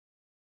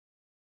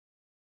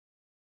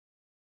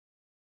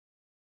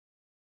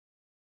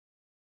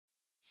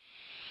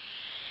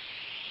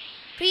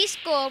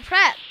Preschool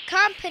Prep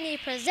Company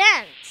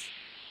presents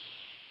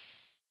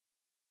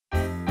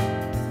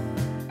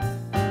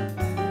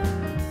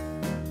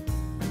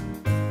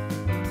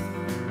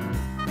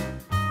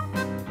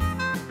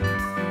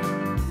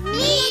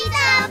Meet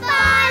the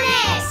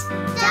Phonics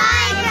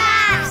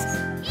Digraphs!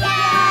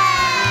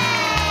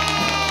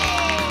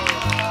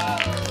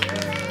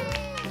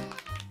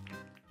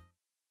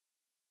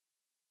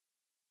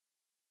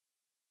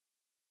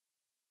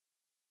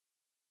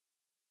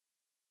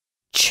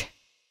 Ch,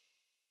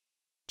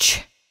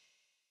 ch,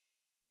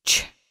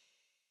 ch,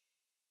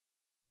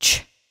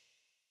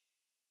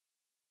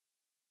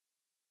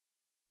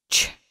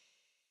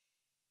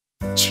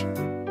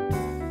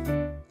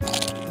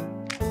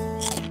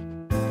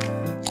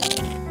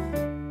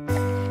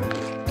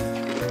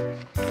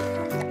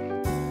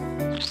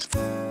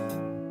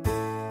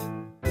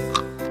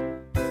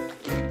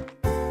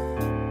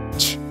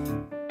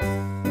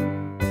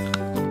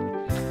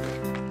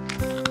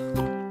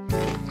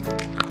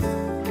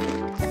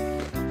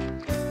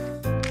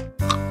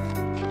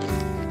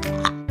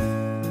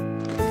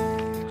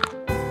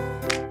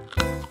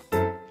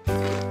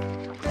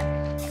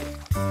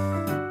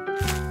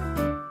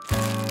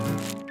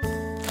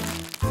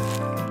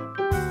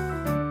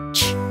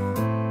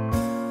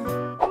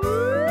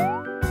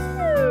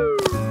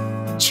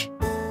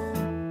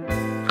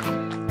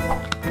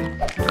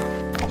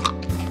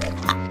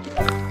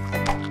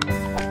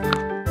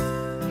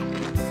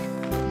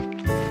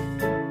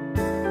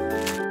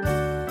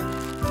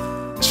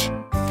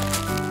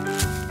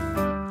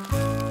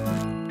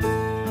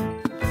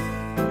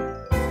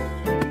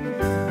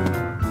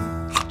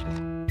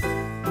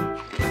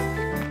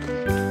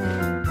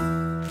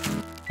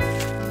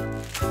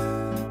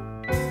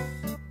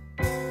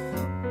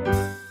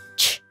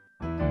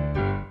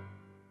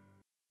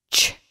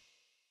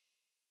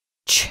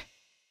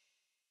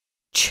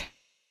 ch,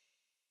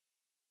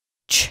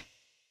 ch,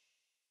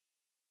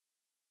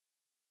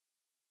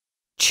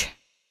 ch.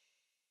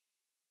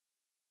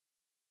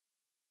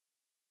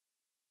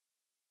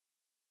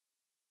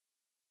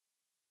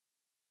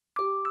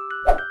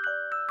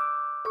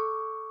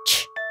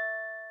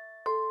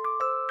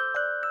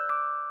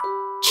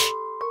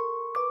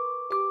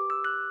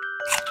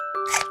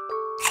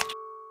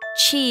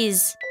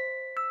 Cheese,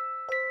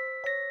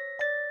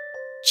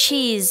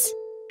 cheese,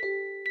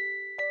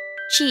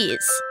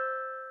 cheese.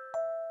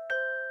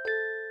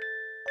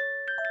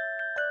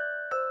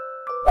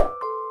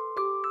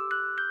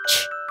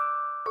 Ch,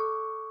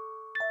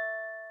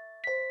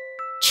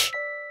 ch.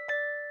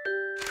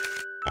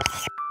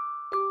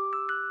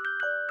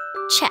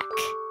 Check,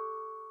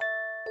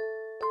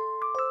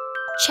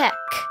 check,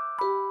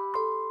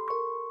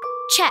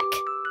 check.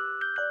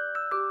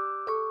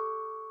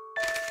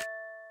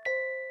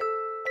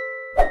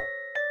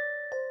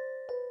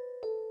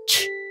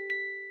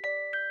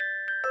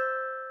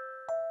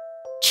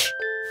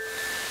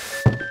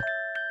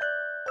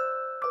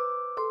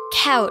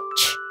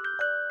 Couch,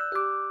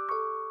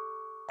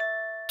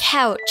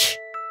 couch,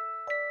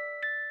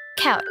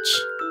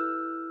 couch.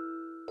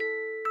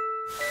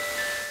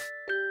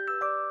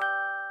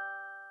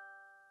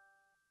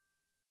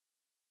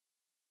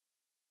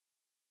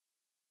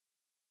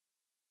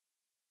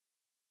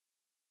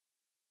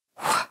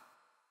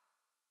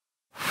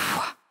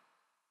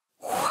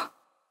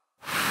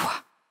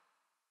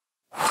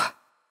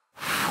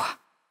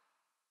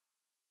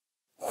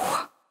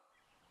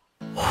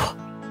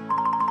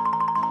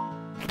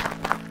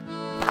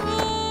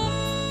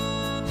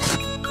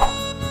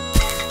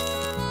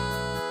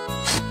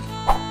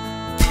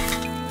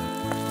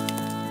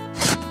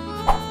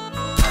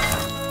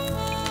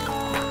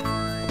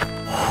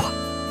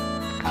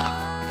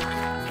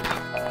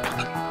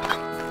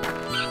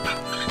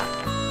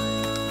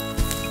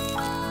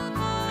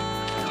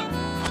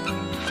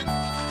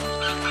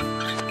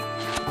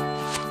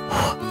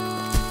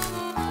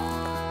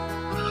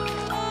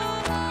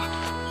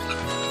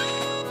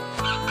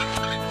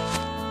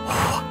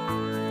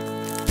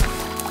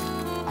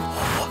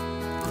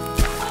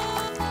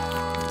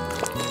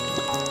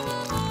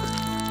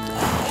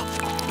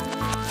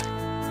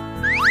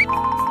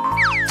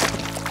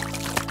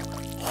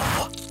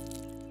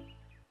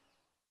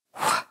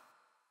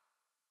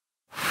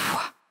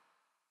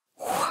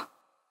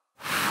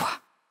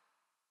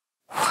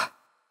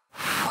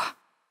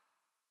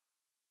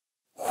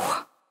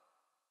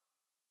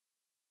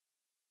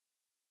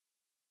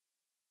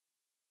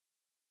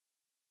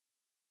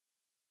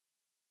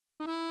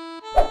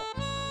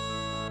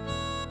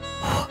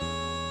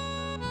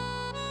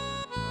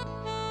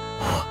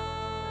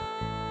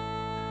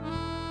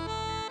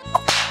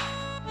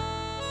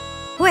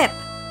 Whip,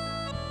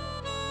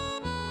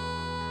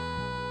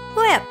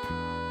 whip,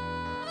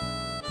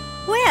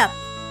 whip.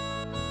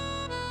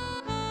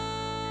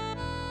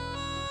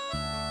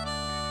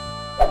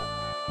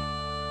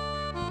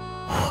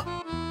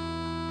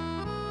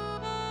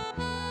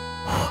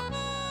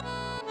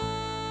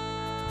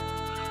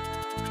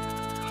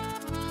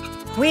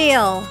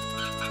 Wheel,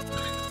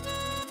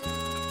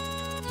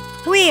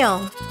 wheel,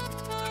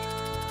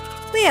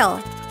 wheel.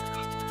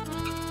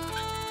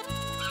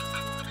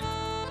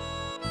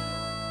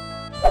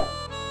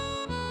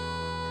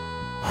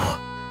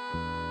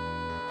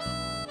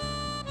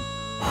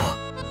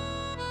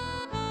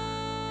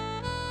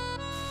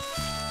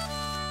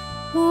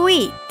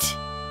 wheat,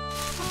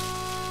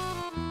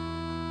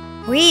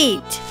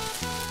 wheat,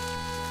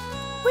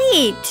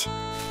 wheat.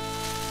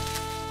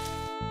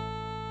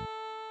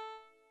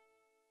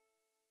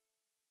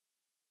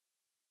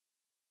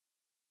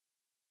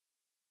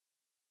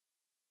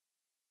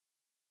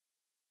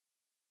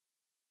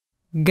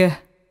 G,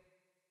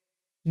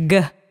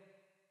 G,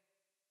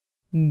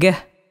 G,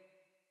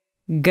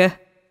 G,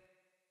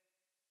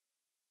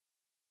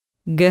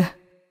 G.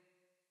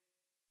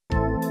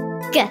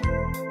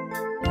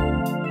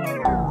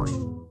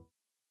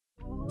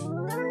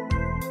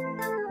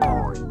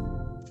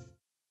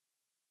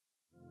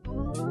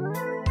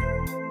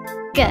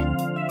 G,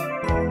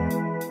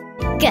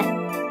 G,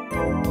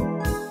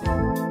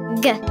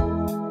 G, G,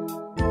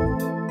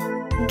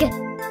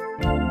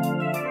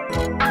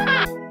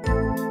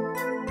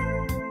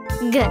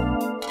 G,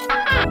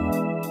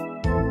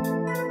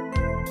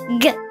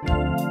 G, G, G,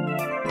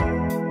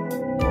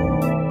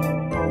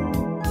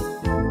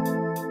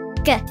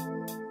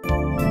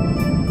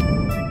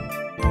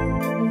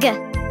 G,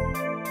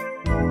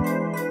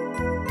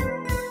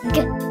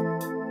 G.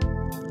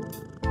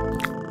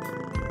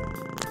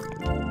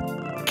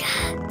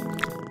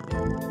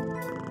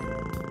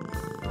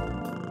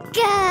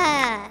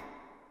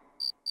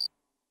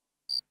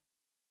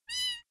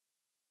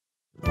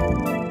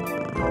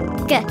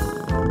 G, G,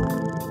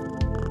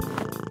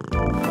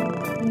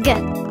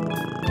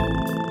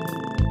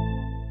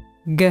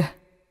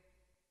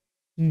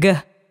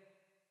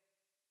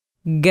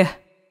 G, G,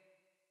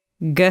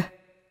 G,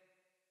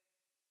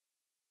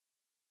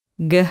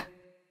 G, G.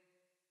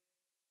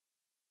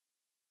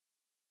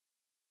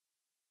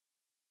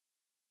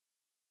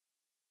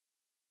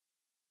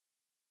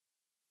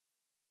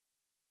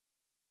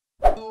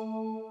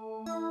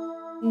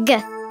 G,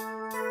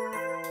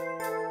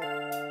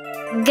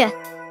 G.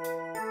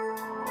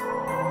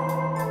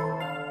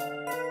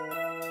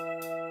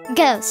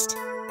 Ghost,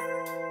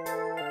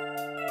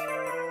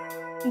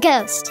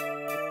 ghost,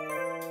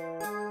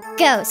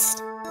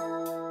 ghost.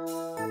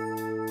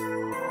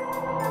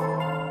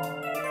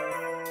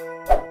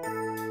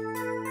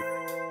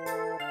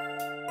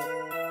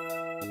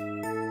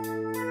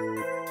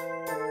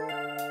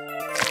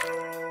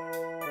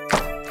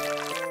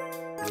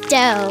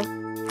 Doe,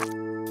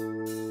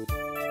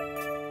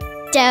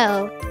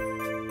 doe,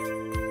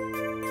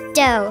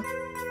 doe.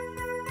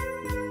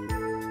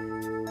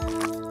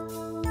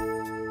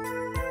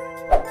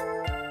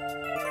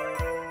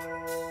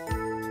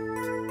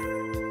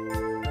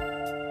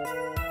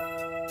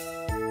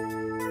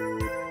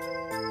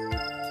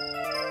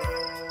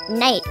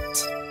 Night,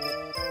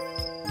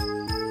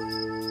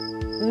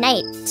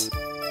 night,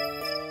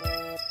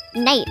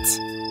 night.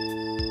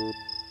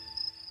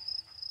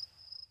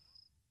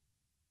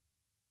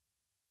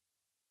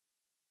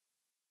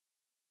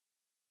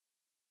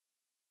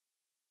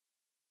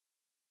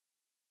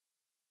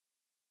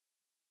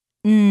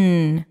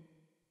 N,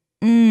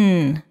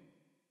 N,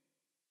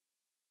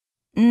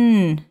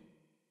 N,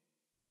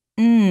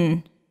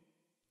 N,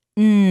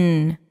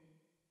 N,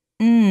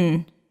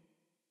 N.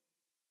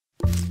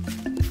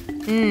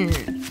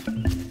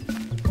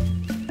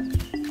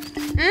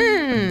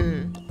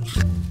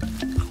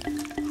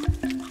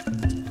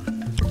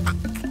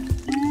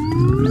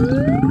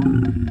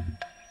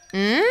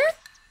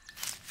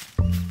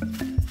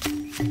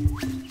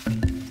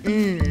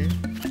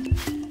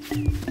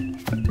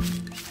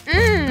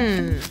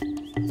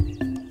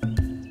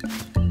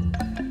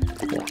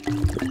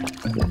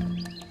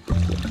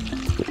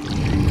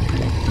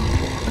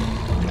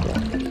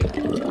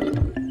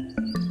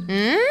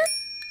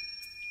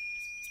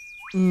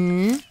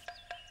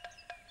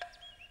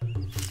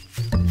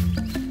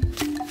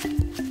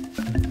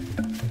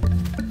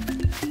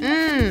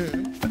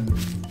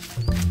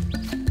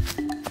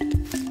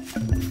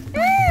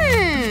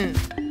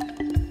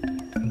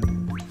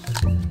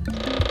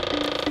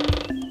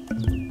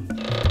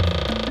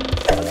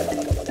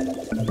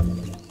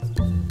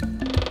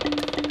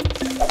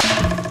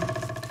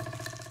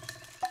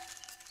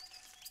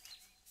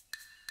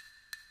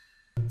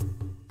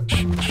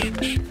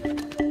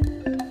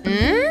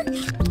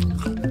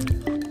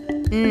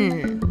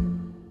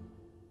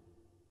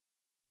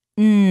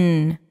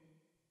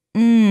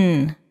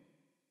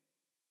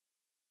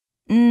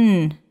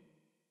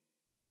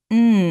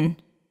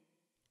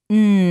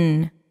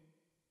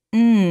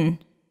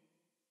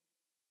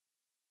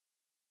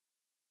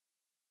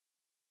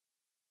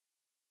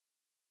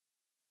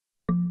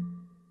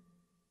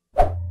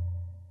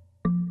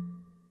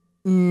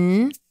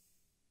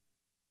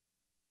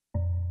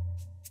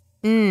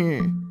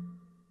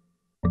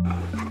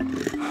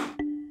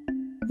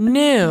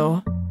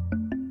 New,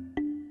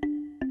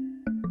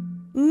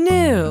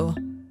 new,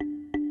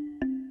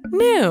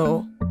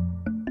 new.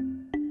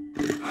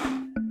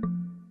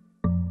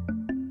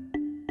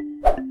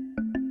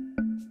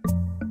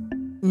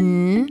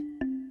 N,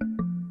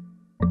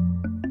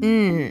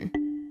 N.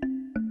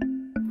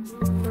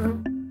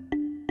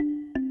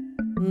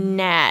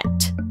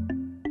 Gnat,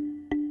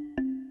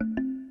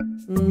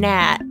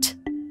 gnat,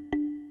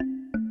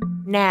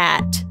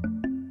 gnat.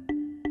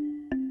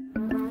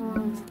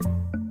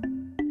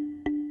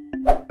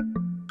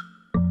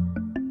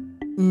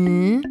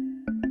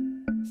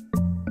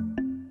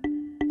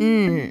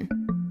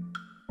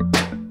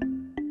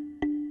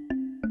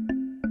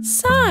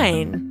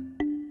 Sign.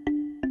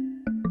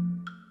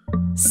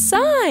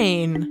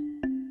 Sign.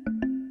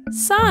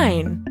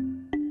 Sign.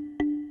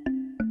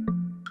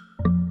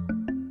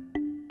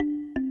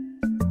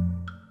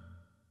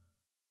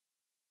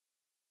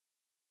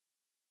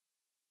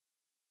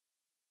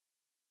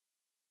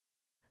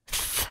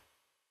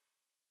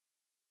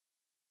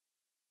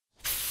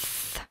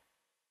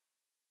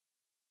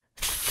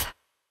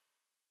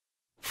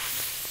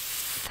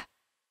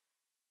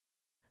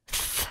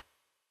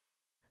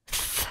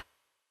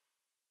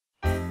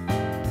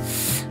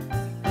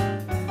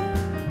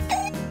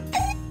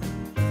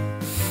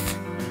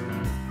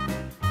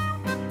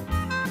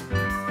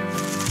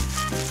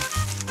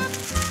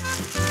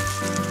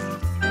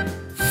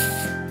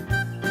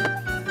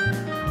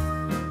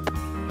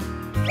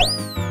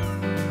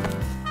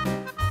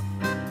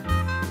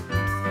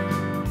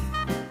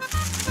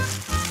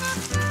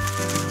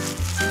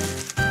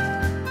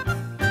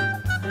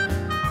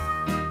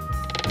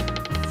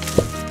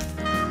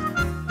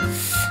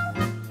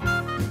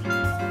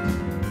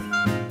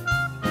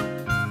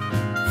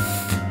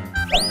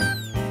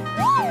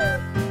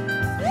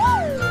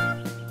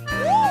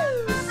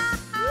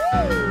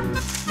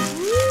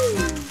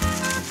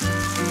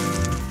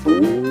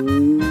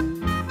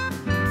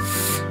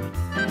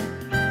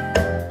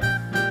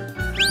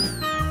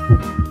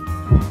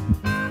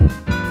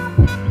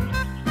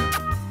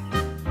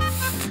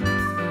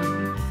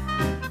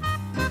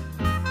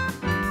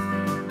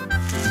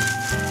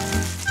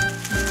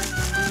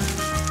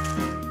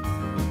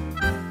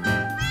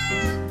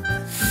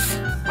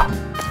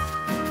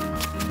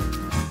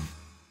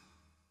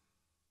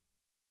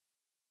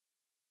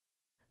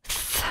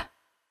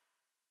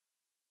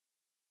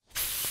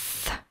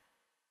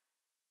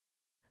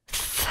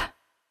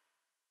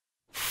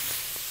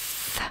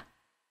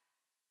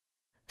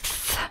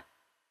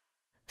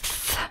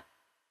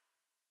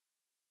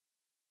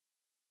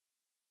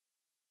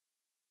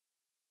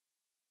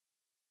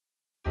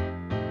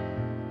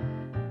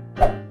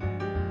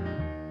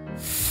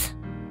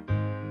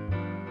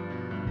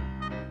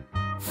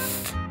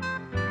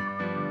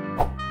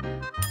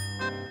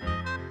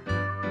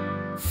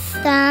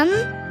 Thumb,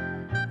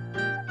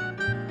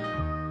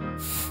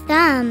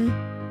 thumb,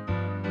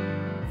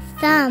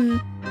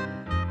 thumb.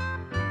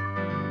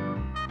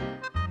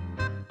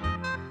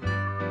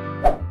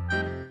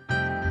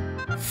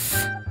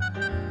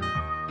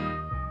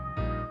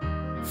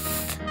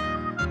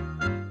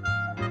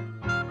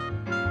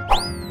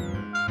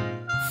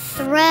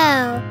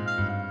 Throw,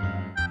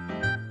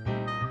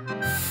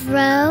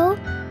 throw,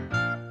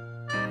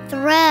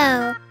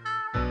 throw.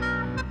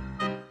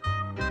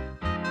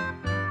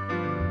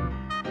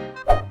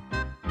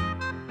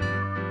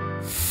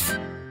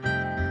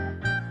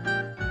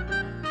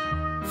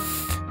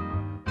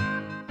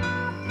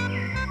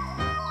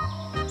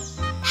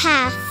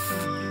 Path,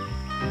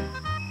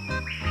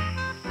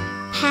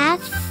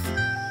 path,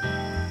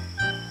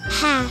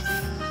 path.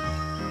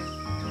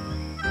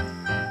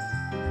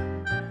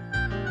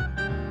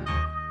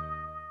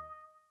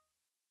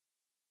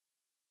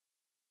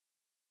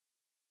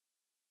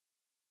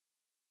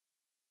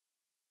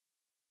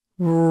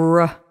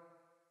 R,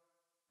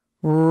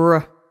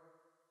 r,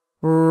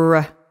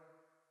 r, r,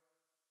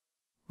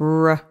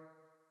 r.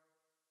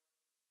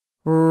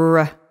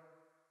 R,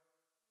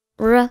 R,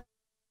 R,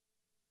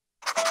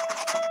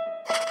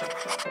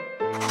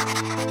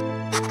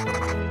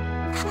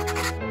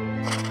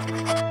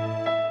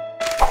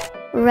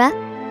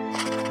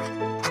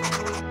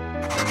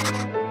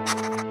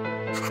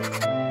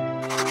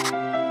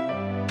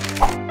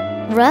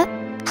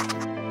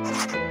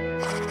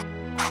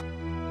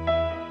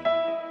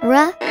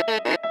 R, R,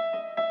 R,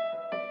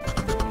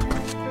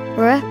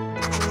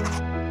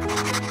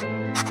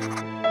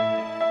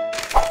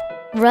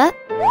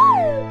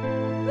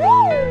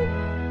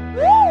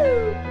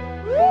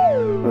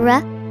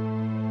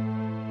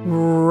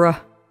 R, R,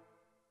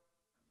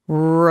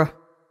 R,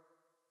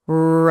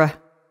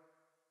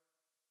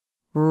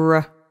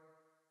 R,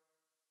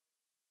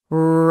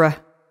 R, R.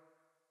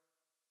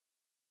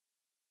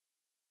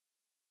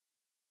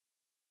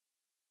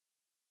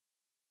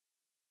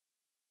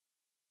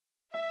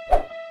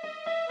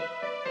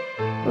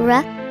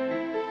 R,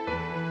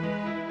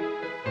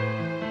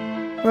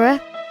 R,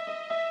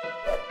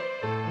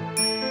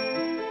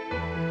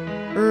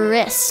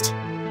 wrist,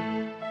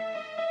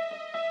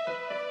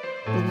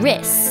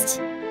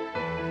 wrist,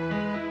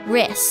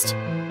 wrist.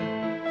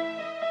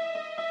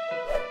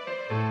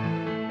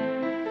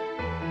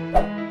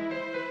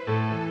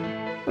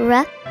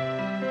 R,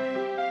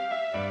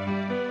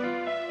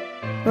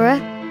 R,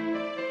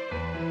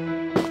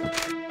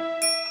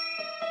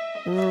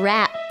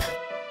 wrap,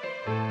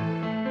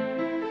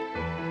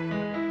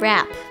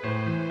 wrap,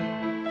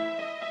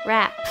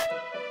 wrap.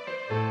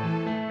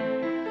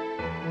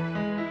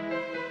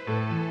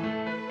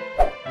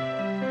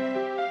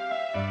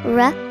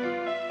 R,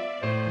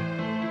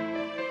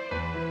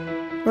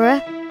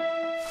 R,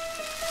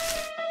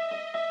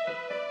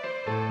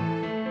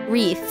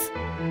 wreath,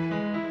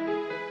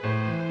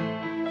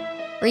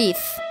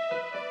 wreath,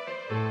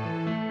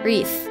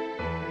 wreath.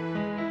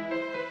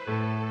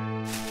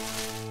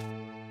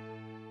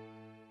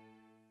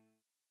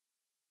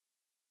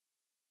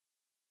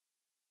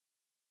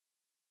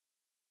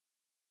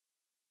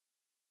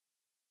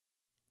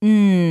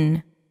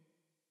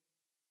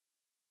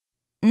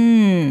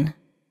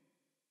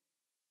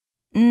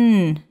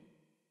 N.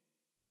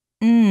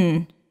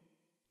 N.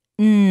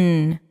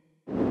 N.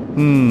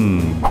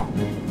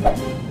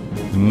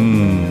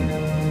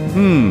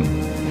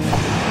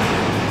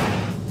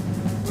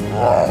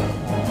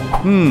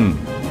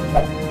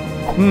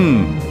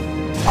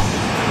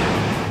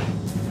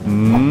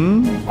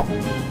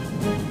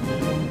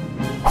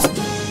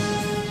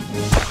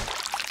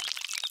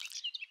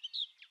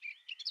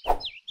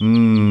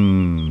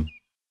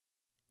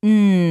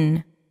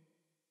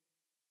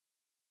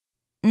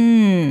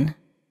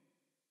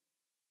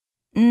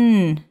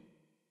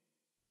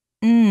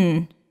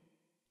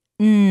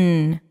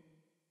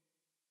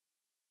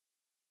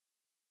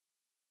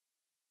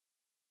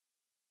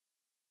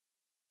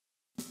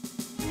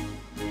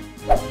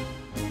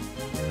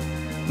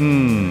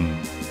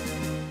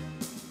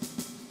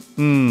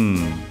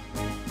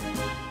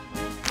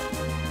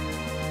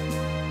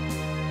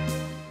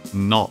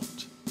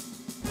 Not.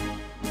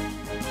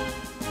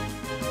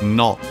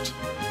 Not.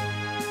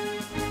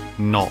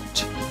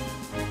 Not.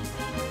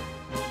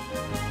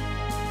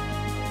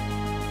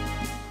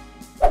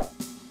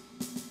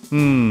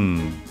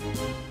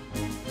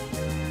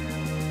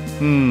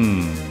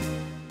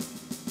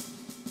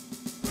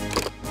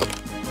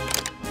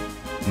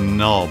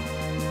 Knob.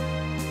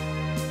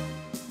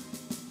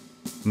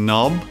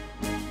 Knob.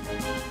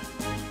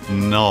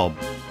 Knob.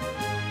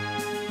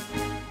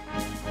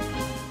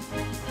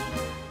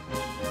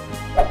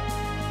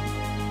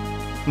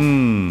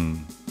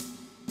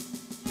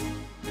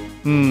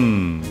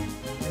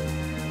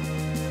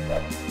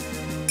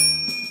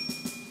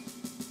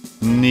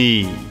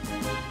 Knee.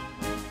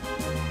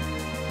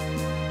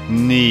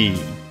 Knee.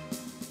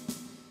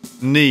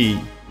 Knee.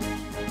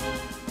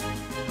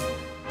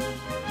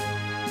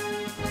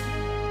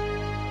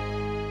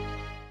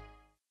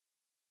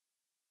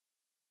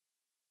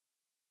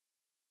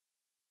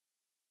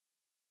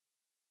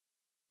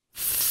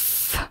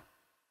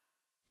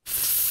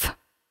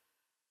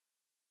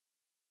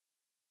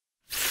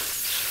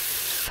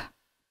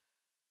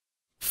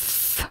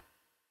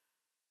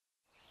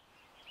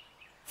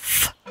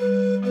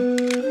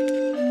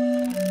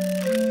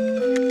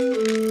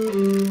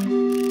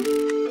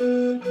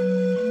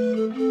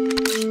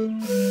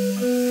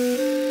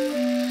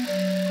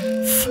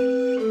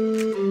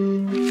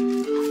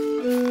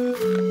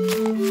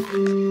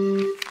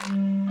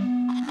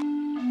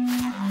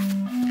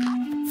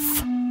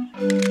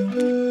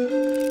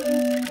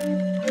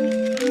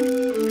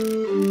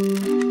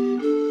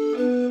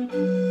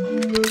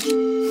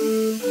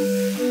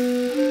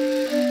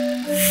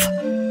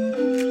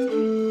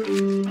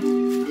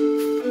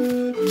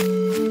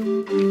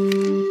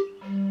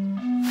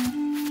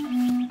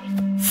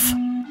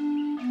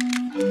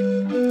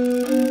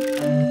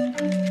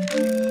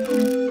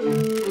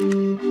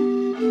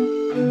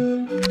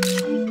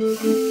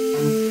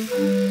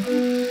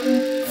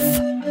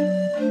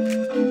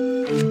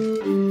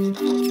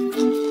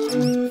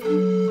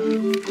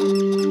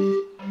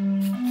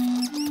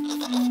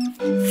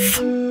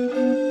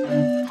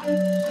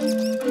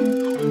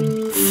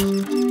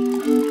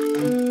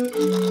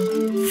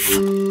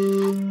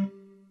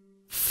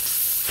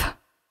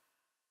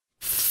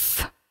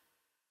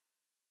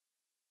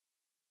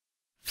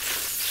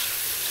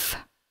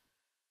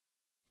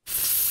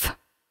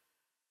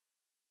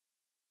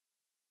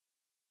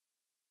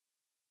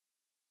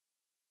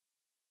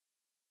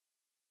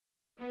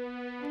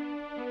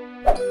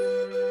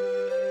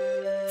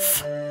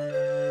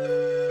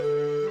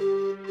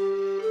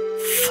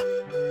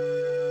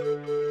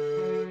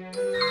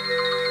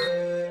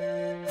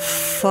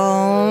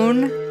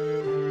 Phone.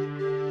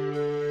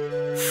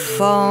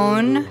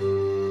 Phone.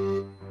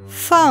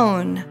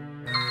 Phone.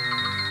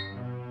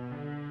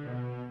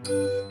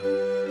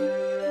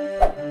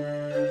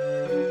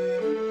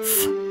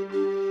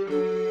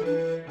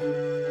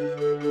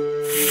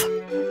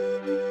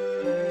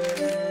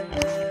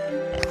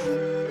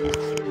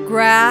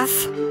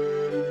 Graph.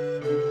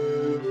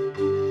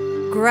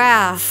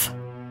 Graph.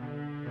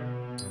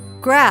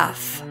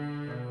 Graph.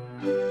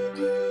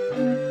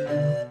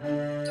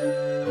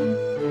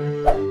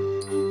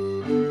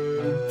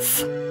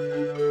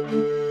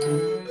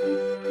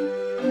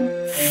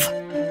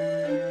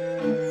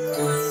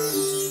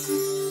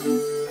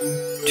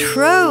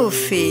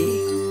 Trophy.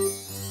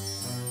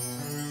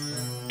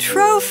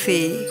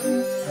 Trophy.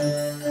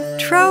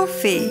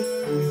 Trophy.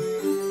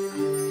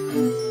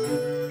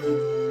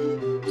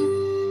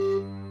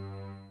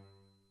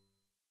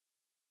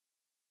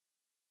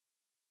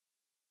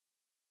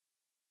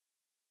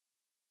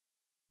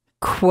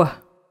 Qu.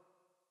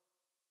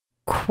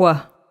 Qu.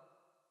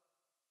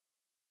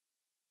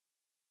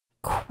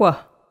 Qu.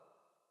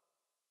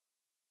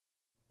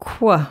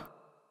 Qu.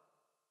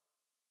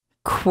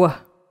 Qu.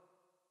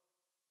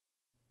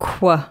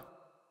 Qu.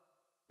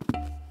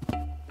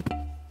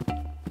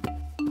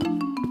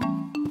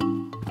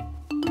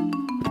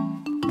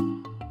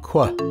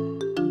 Qua.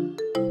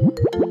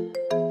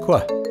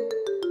 Qua.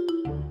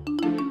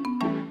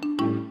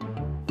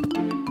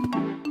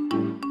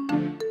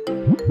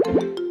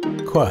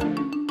 Qua.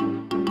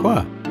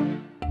 Qua.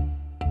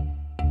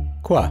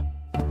 Qua.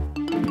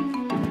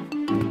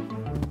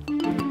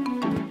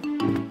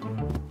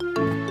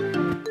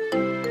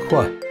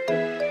 Quoi?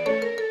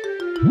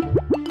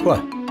 Quoi?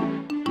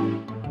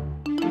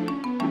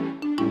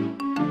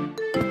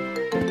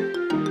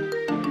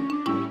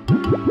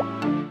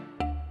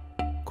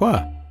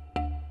 Quoi?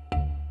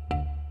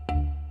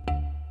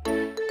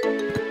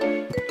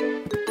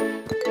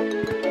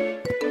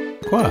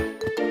 Quoi?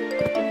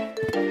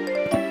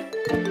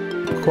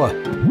 Quoi?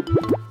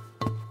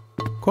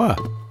 Quoi?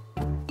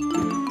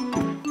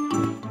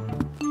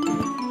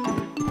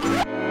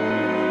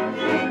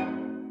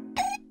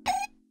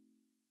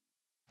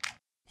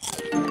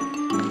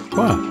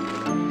 Quoi?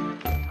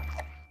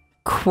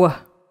 Quoi?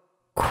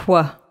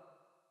 Quoi?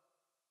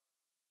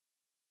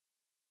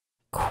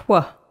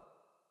 Quoi?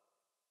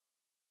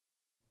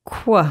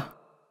 Quoi?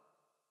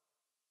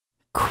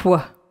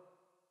 Quoi?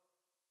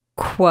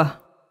 Quoi?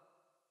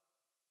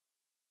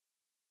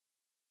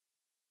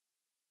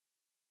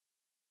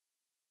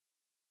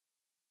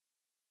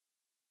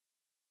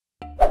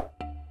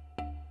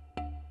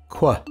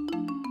 Quoi?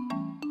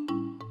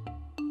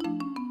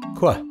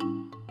 Quoi?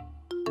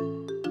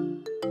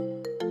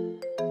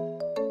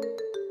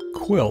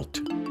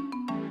 Quilt.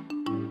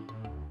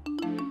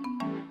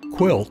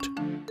 Quilt.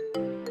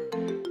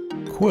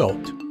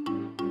 Quilt.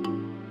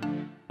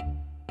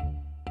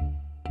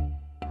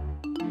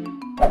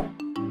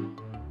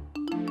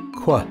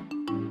 Quoi?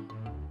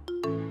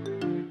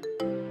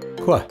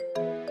 Quoi?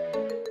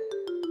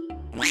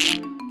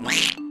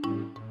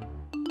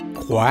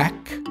 Quack.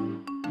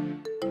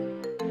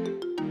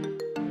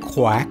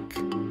 Quack.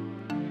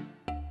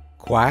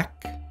 Quack.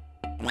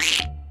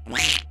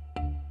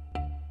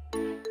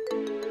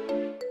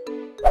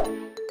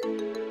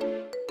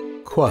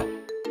 Quoi?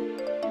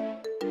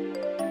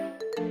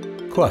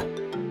 Quoi?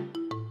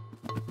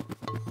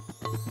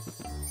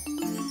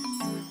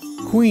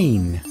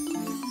 Queen.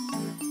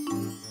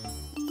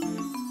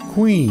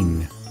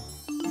 Queen.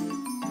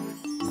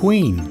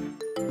 Queen.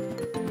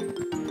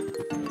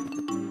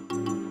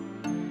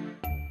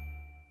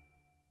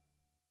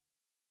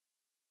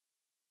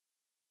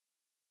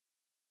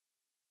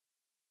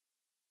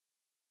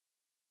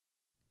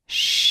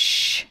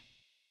 Shh.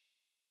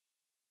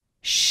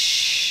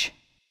 Shh.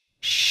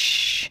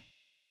 Shh.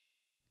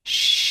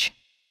 Shh.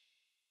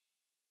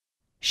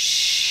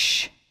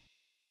 Shh.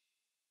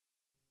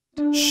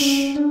 Shh.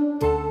 Shh.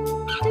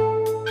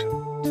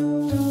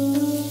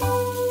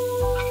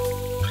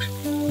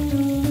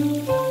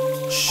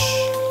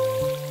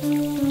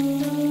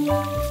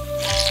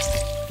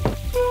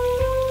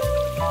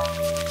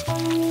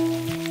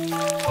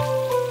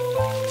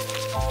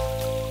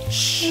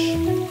 Shh. Shh.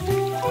 Shh.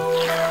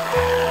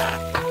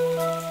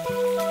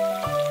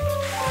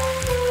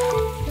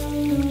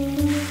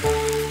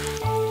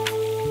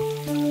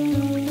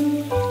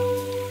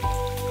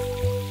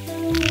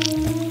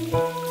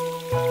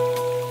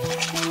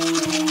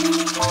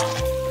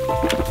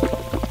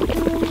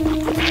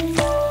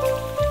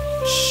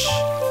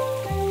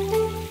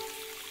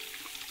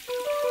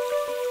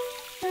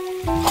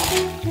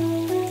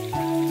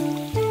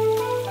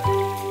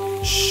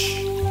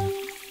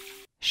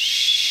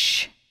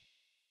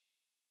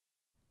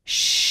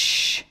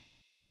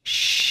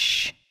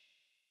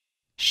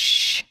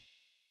 Shh.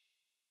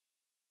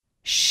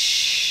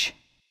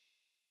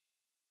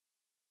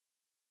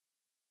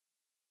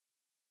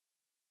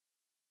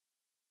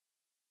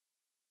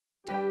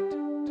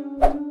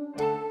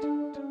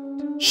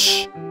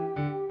 Shh.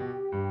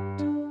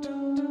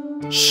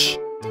 Shh.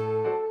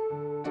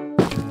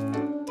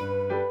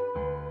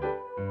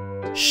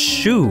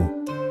 Shoe.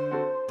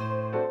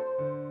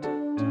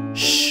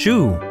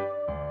 Shoe.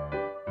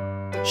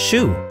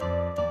 Shoe.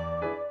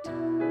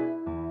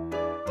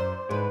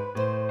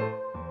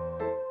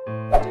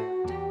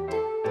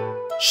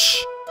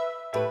 Shh.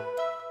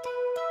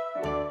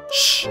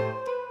 Shh.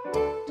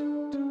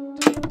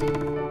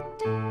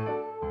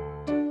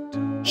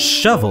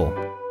 Shovel.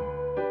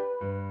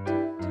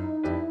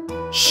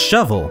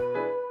 Shovel.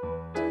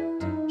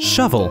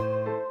 Shovel.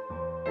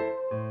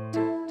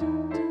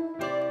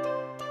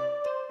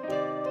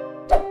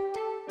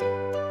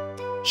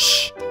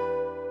 Shh.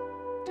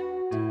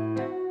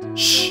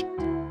 Shh.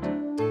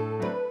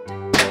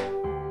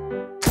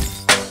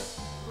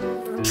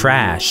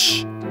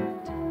 Trash.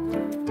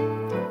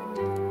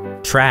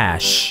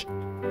 Trash.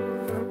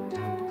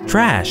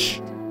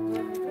 Trash.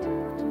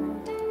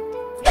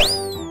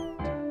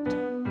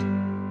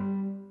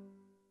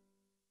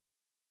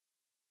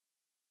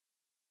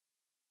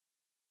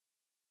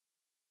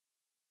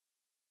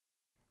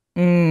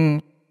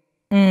 Mm.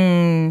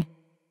 Mm.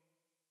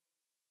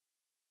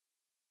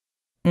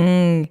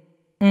 Mm.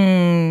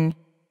 Mm.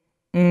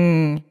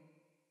 Mm.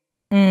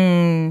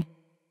 Mm.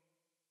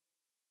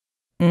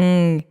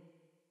 Mm.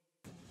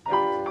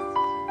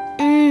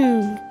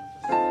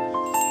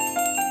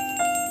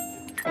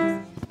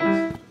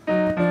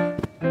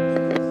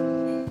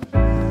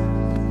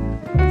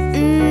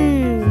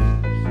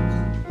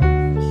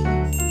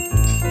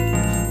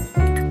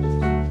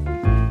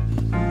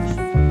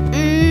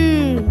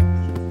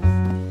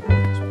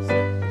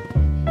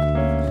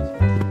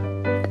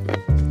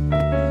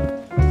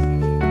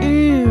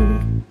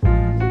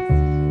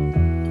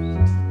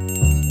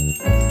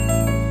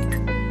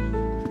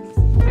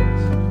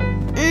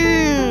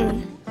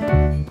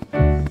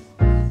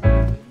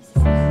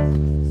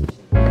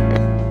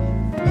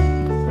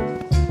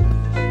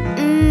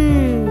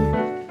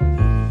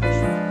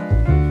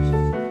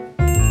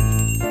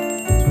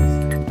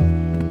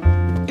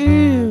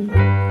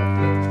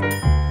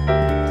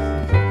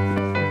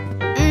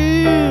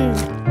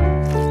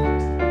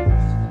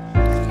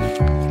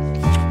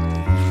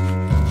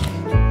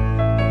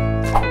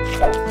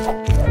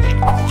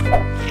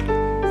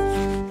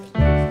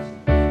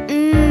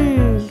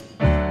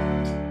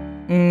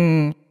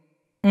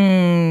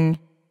 mm,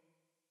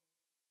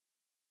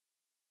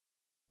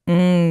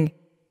 mm,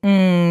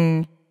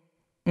 mm,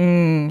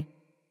 mm,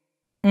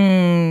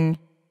 mm,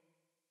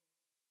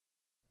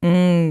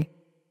 mm,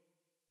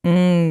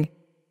 mm.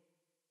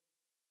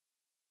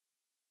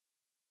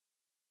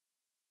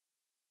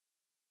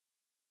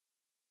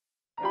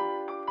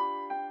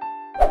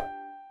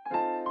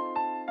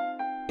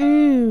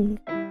 Mm.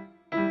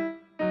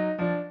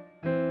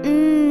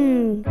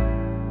 Mm.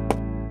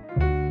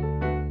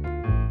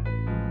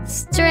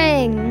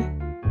 String.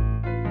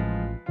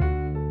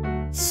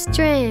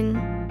 String.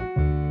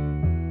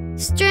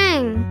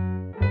 String.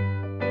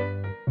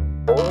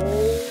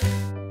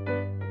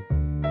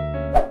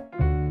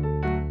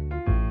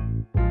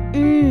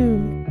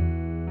 Mm.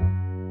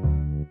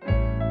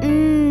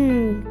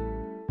 Mm.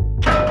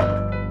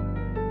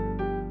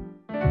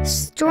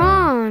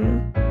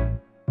 Strong.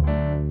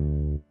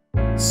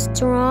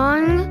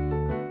 Strong.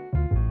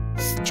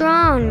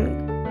 Strong.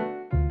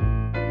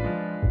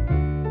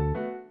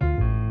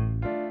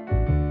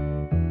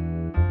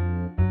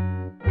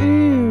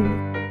 Mm.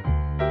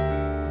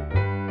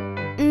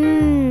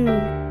 Mm.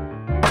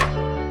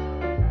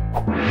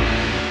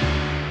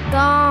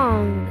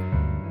 Gong.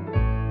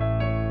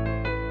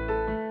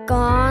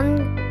 Gong.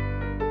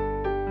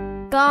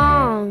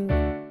 Gong.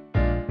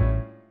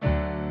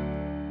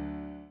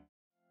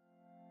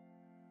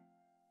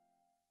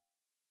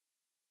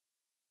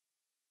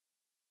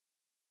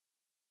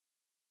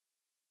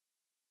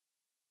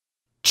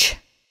 ch,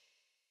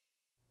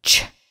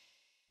 ch,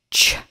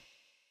 ch,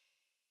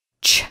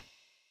 ch,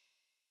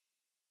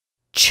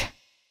 ch,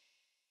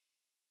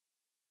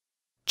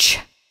 ch,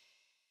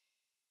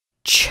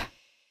 ch. Ch.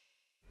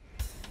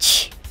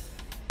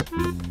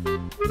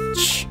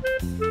 Ch.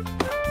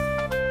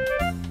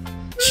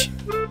 Ch. Ch.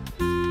 Ch.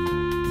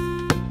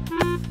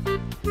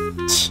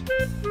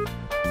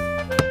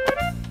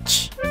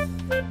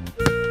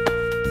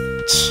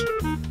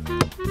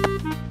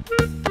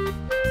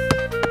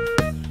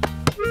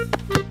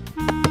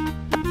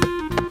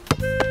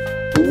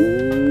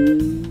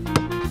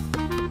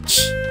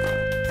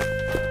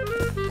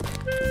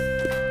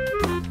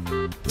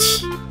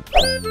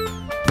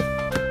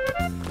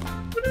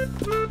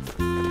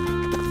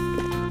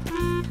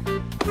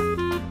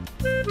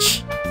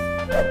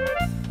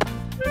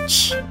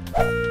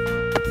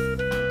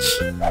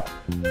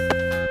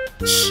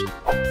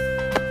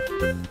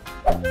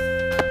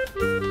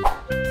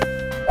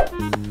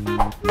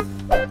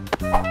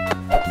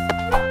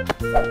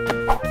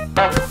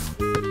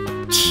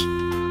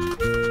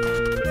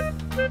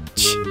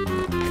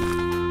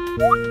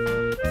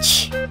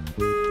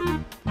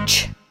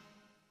 Ch,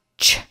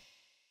 ch,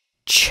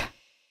 ch,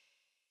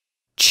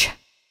 ch,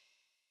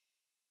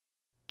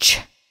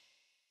 ch,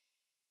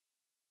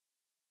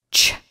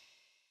 ch,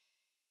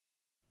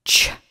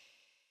 ch.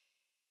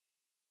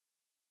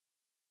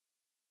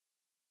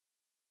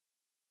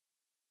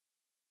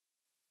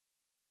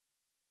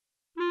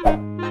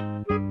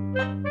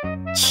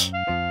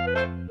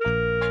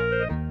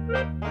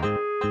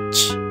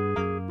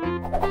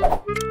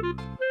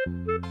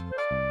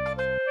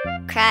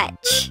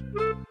 Crutch.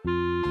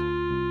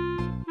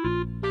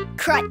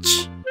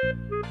 Crutch.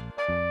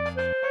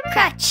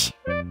 Crutch.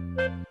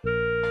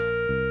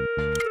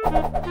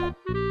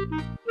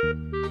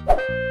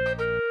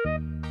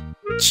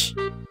 Ch.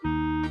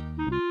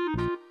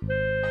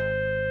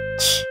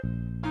 Ch.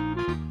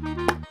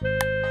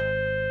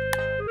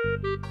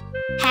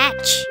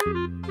 Hatch.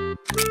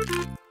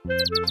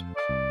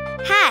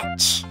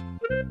 Hatch.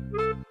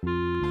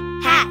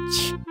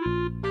 Hatch.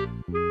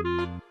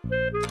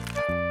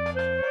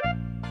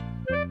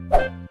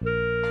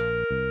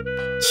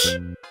 Ch.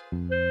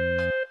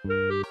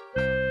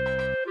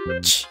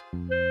 Ch.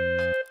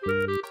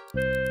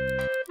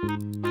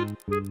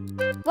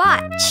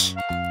 Watch.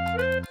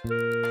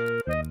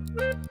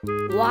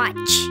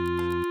 Watch.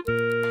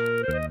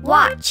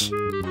 Watch.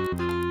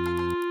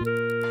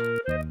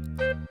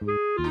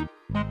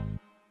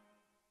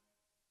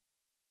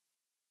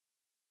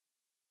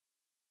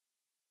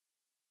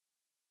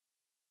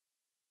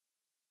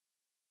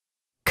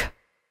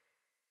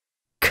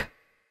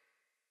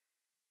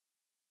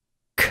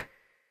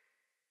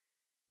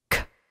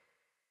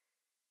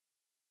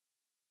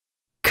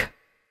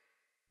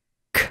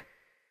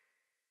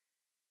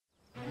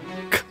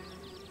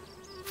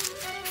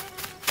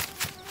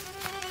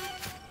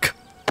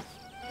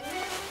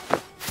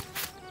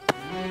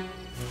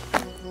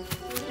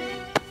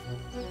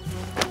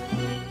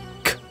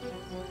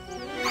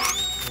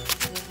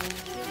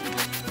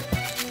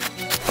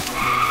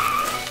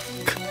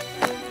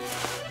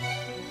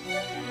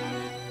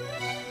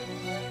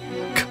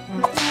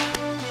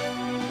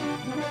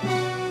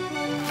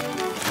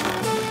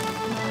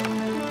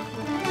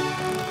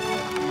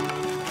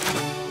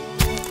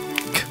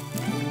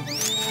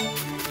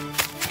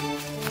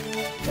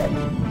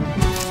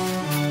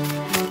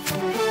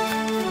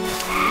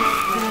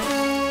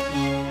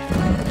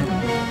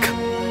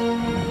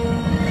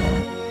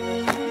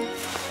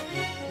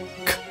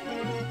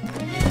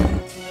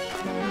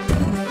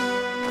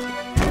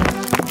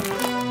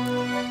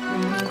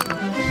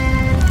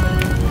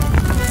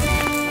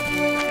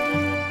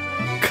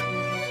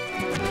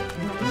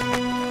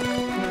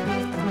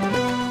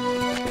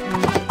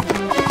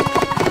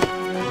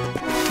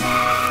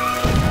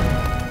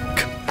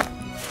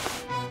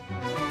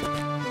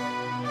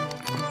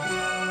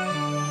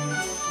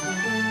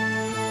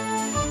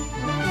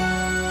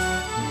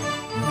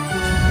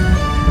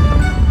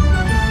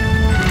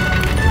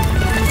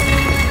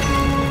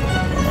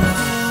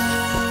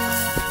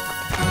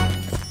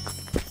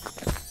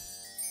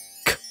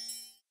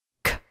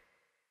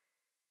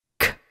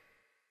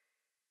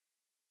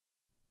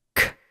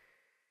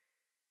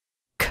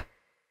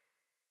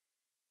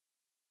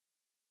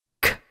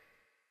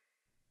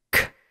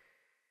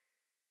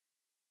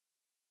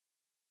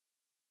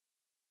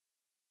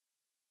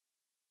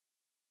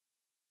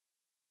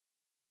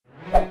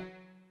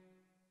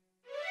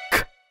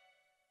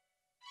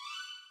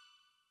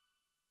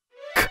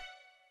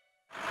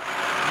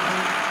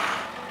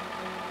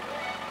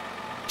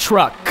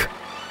 truck,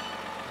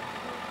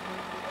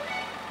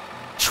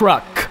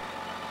 truck,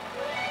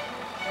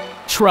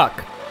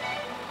 truck.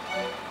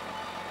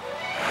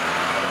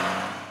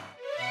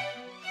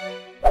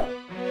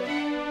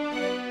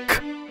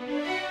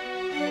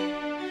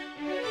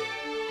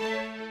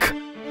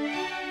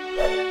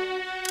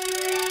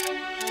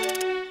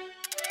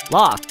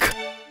 Lock,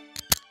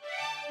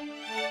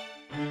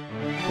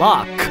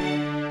 lock,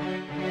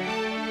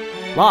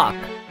 lock.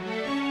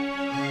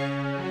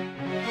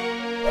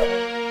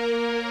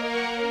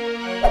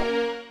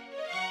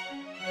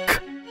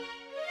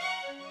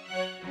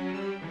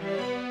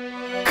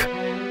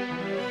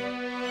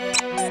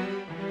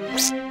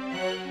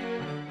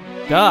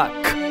 Duck,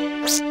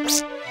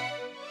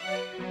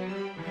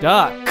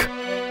 duck,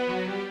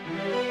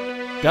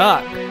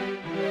 duck.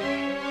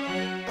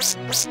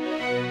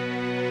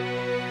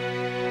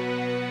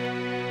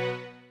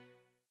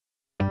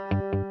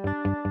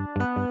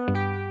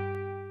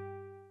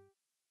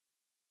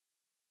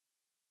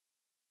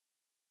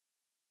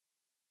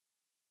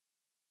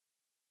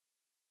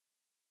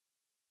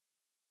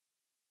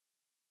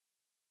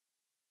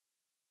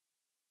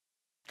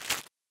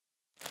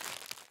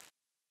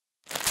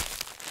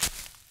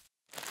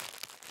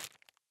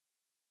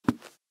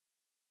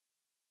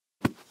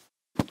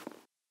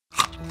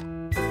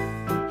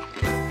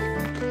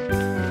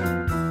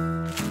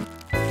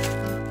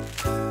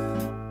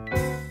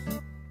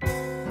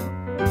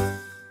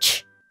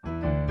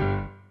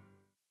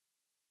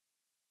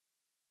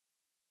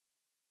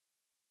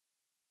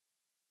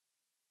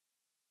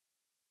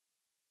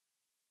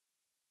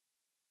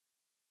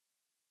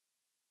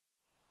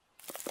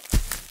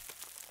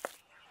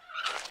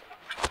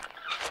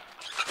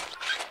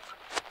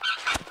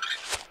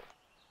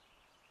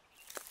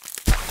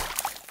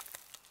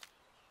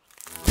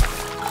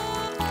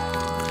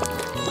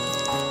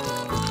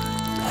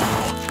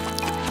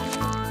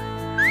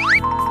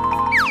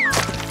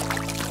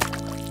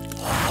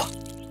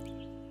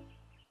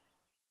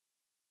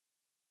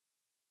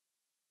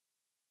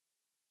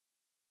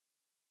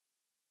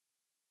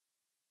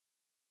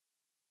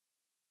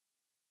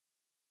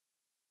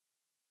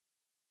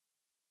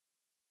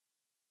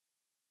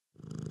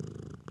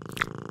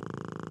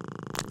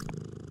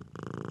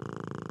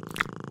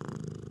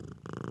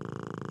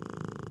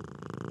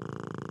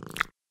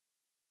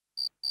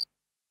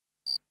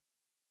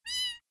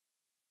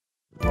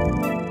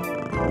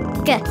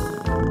 G.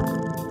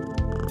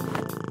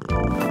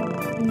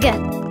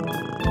 G.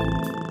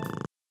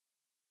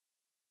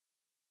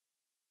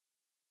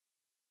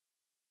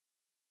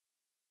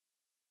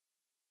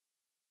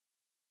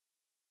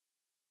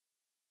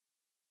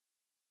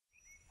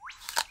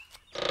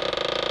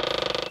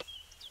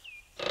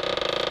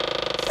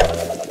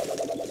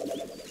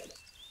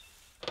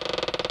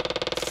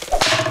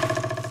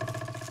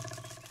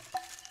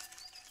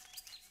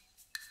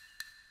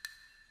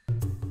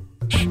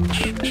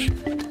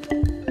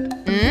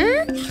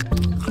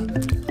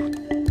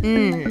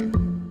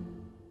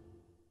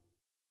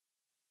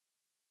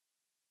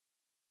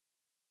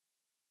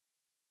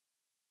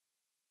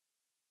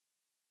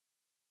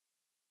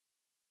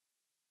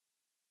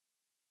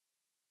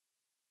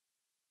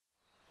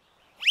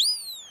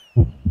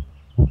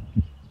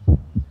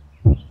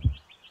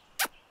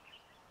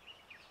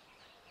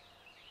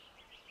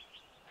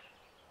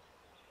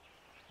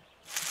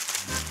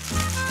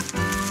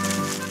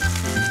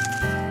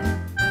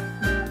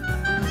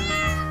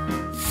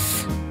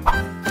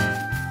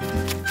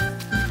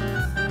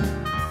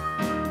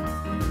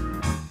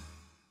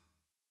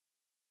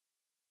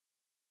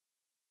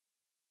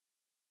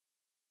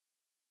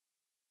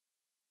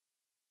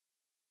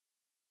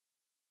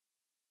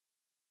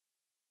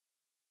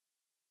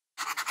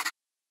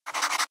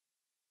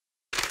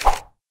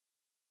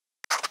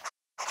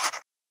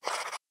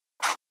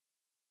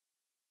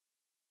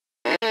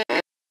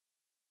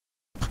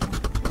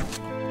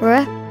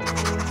 R.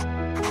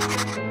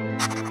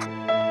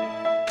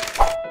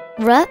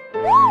 R.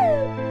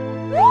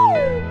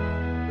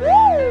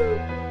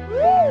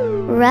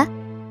 R.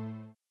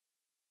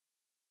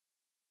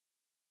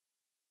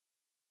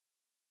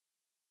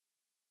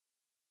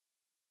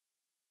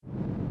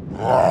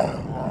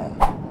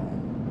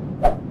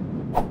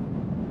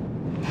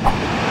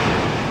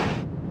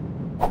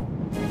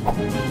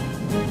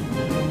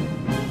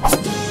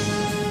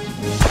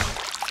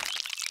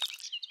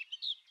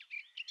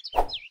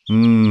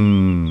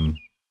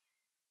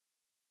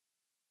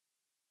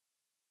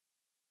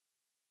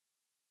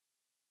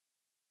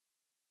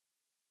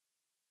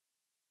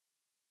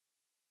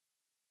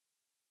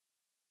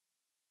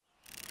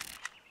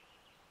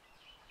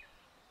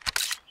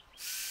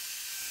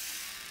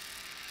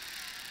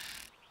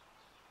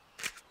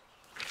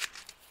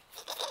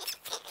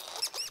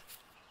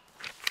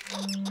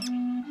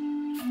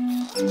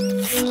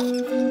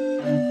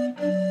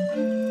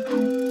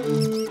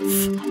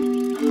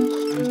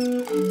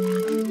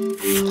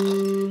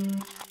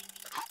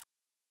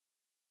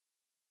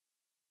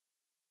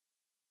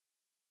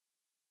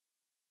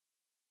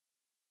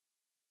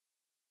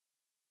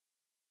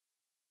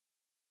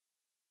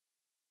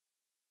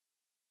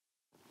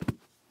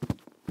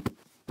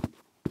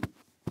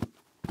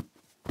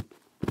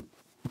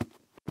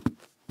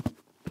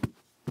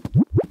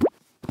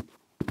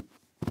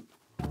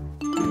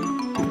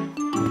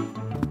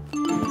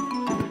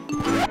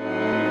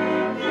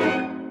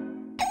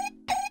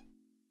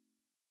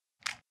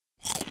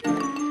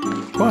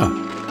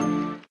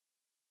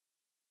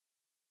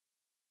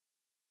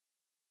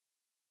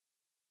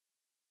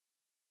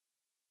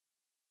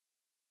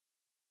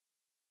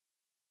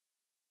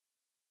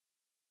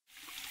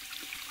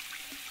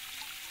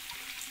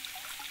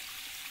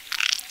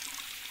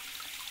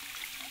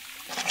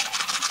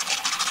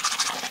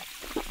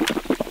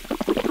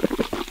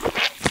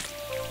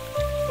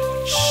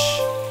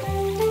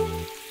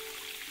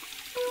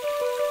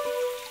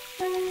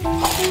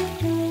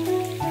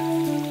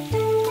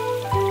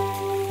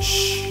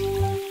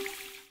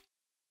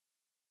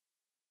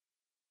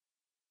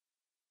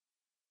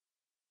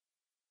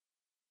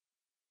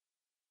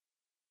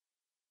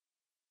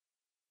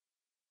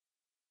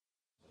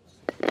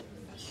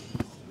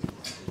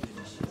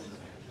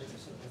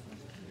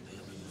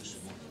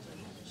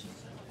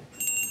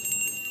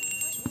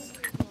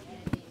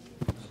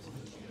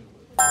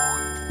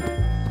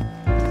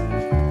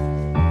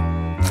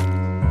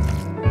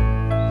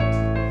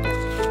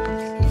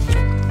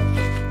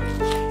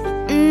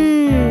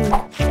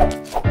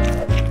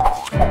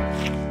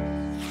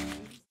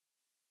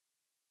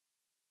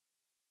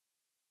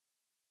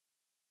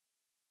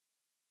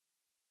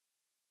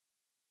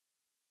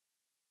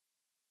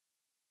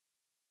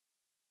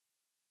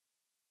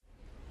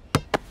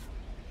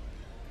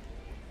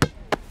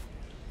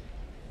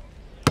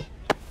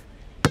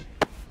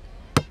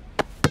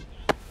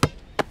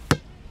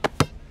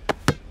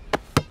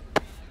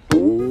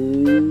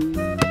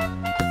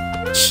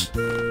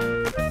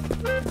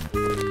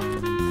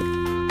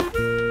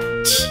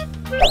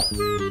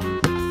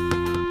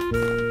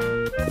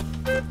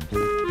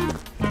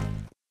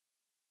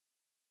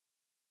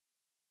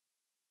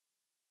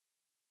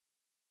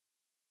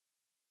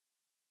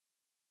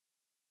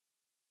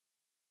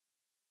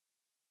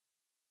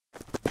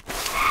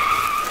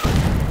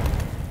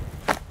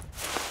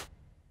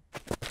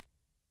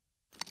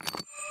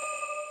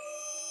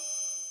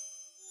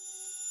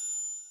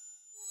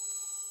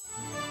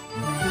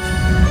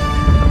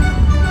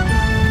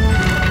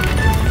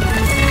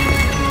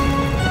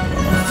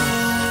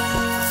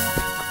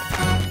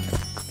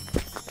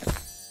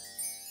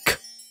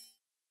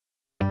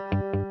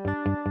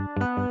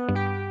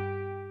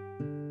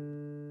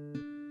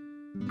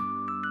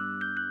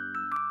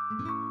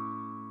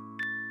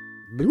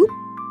 Bloop.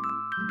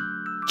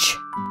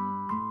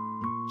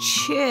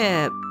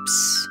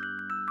 Chips.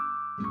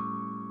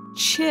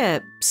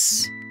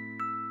 Chips.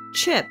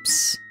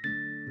 Chips.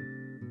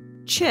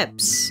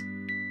 Chips.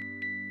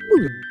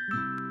 Bloop.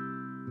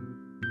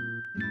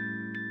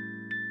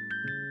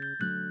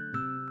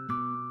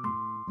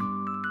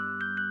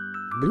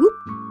 Bloop.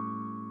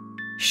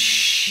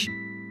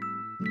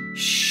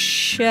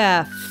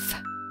 Chef.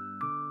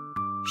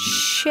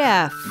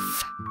 Chef.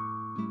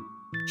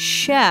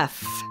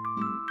 Chef.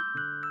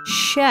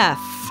 Chef.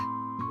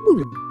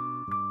 Bloop.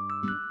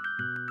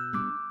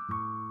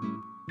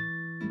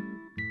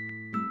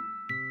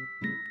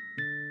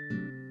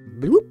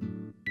 Bloop.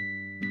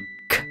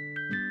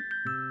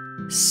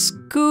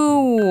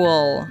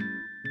 School.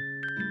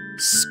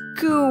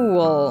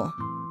 School.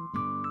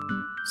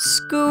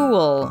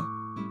 School.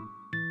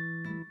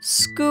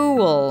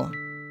 School.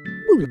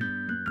 Bloop.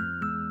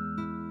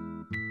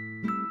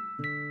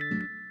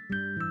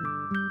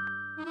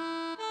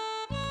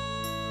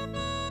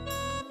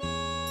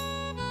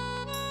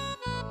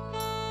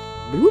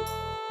 Bloop.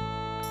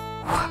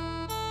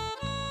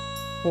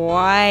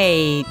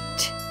 White.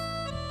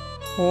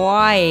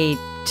 White.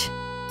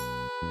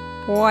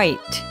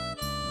 White.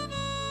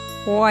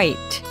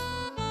 White.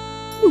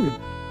 Bloop.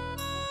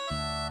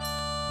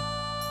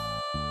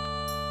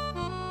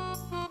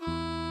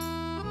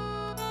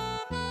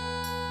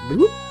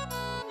 Bloop.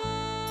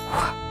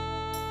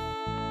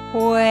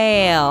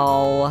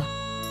 Whale.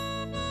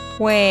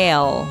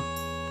 Whale.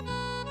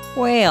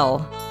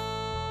 Whale.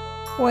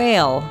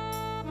 Whale.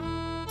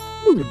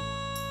 Bloop.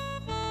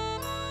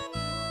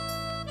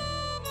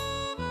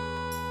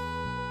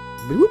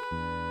 Bloop.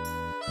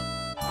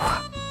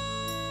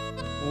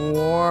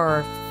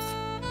 Wharf.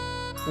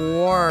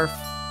 Wharf.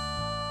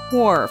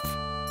 Wharf.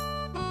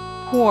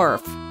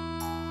 Wharf.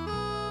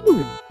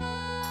 Bloop.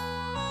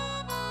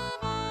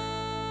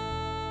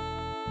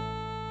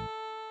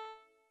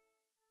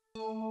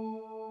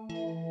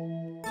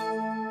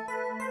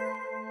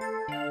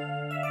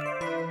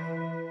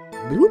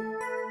 Bloop.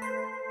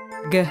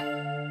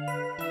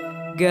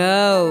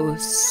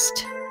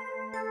 Ghost.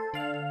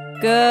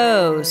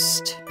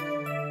 Ghost.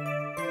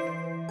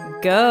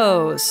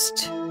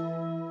 Ghost.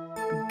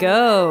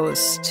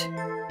 Ghost.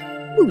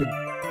 Bloop.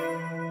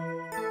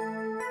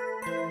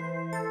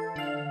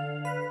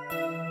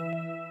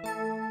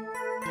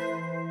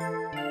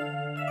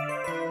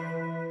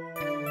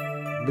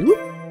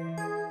 Bloop.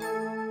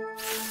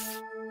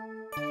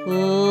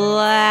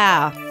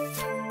 Laugh.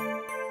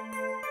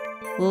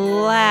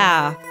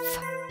 Laugh.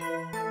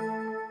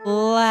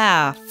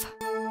 Laugh.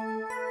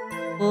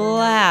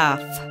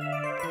 Laugh.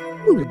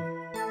 Bloop.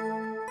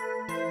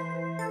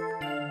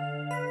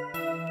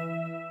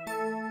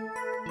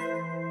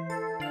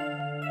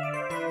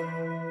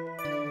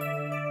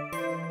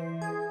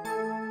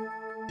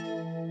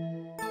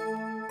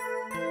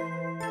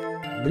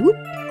 Bloop.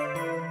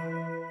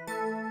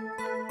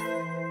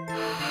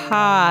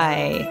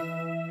 High.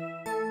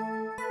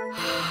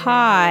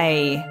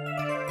 High.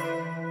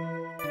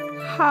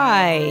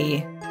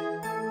 High.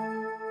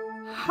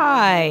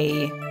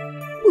 High.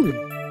 Bloop.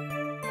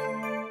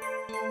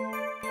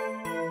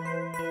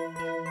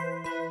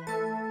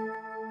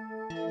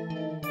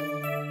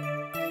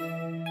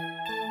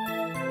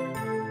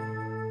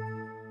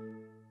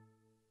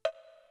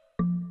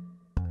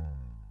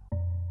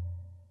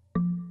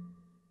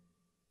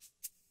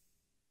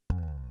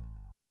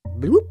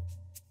 Bloop.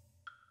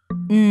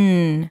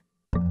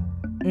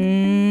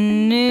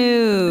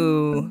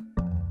 New.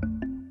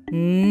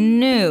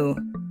 New.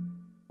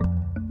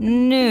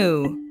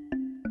 New.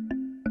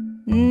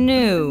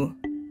 New.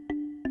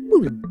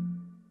 Bloop.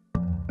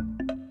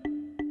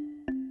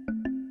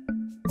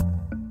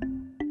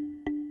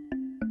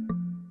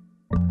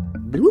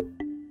 Bloop.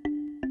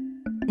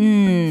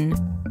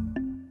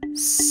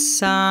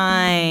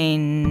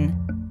 Sign.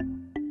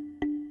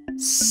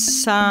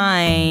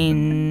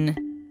 Sign.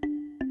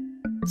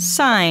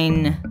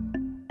 Sign.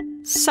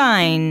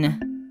 Sign.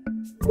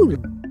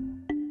 Bloop.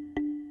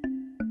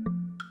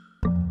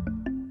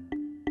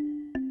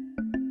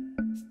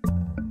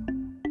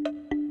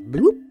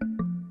 Bloop.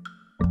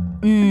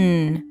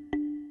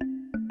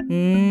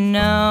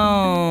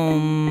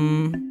 Gnome.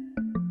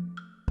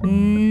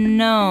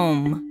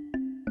 Gnome.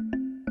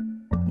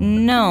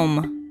 Gnome.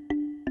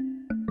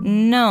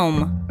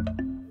 Gnome.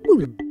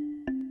 Bloop.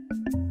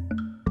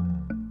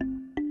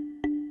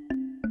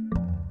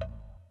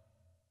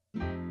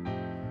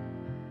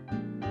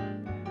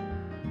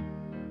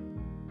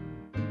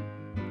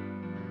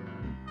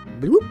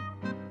 bloop,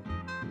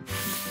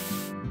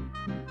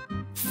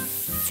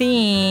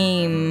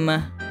 theme,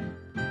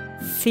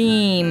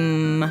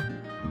 theme,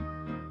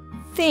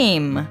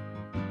 theme,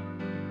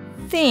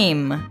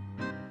 theme,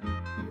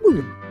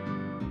 bloop,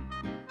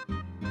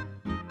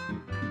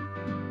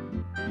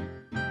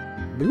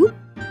 bloop,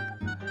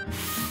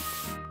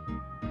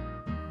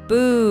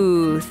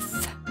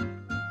 booth,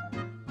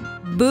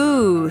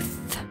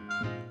 booth,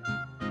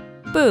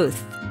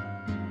 booth,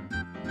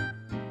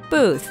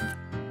 booth,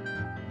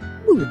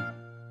 bloop,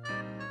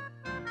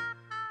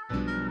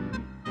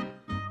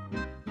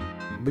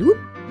 bloop,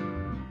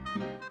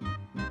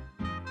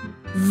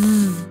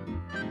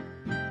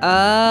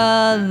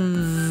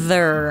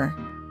 other,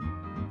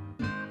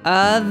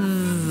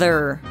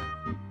 other,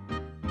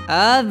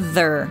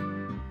 other,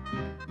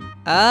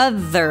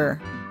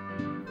 other,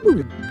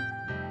 bloop,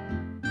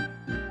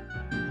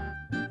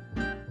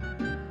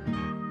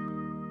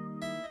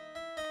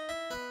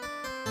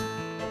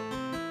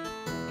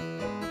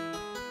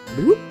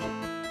 bloop,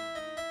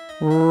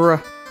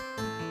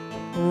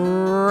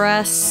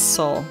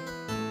 wrestle,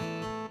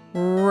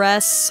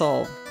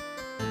 wrestle,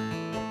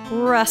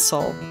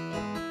 wrestle,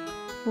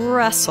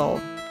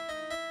 wrestle,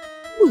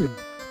 bloop,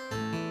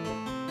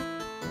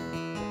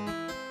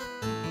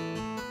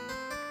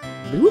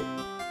 bloop,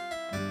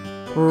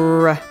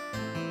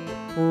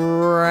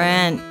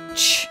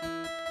 wrench,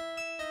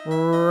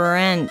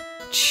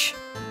 wrench,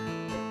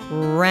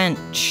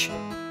 wrench,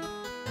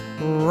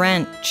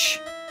 wrench,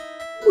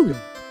 bloop,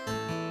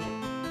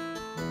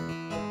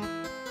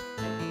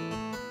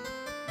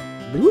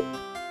 bloop,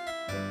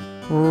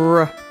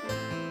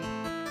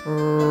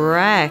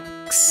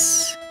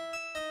 rex,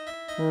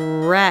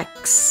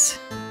 rex,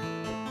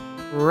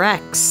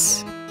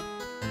 rex,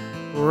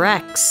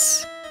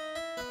 rex,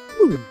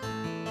 bloop,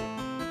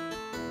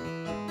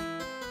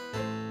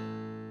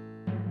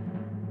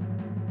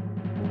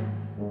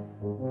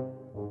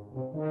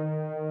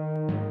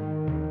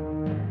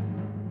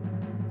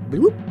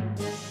 bloop,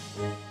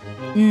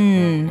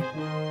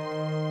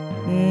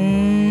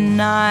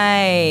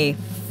 knife,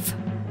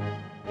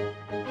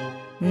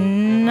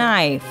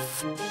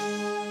 knife,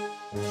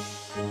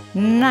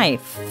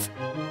 knife,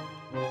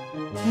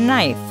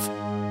 knife,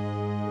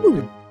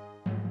 bloop,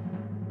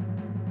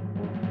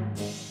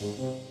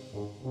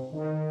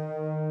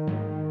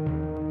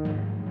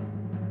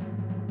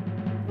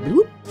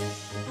 bloop,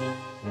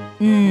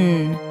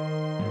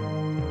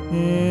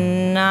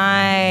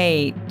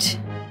 night,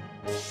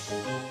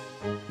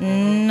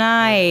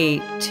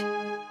 night,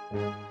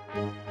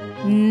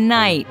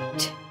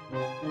 night,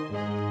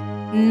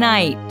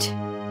 night,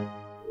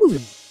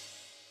 bloop,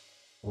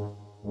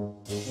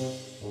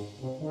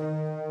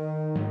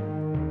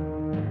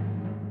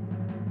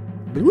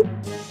 bloop,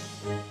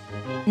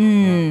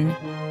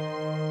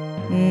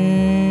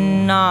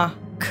 knock,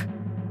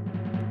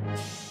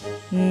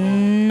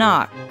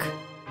 knock,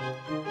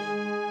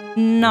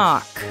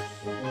 knock,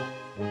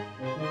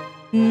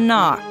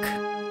 knock,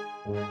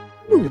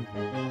 bloop,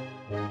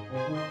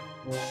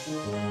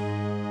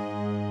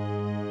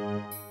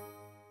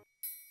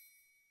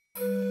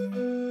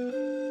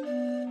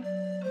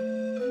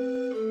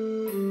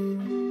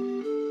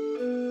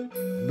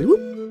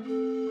 bloop,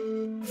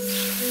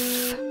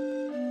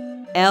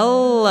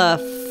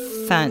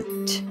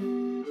 elephant,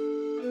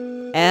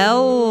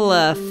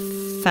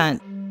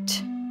 elephant,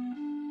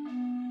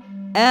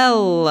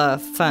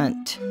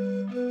 elephant,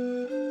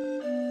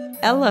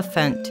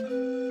 elephant,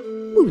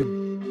 bloop,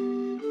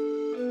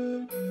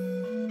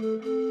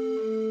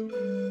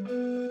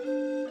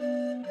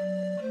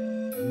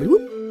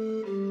 bloop,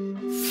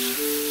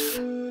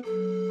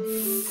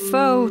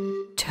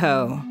 photo,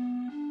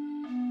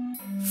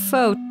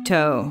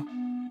 photo,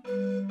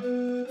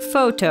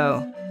 photo,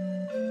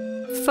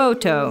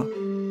 photo,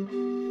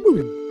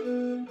 bloop,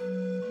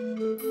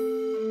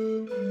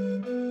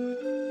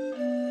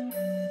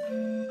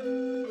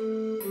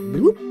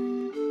 bloop,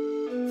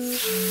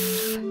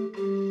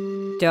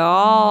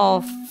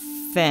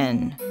 dolphin,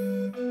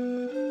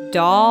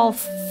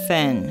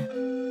 dolphin,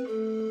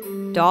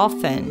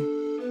 dolphin,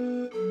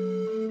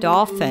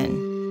 dolphin,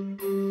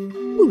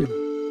 bloop,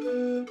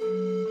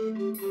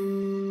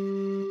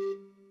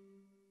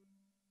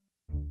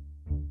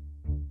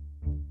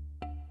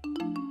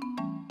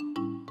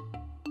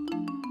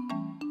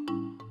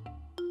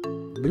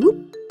 bloop,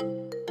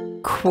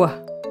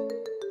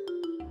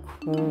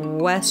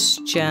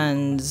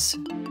 questions,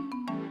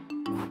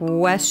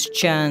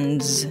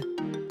 questions,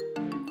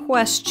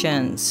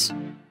 questions,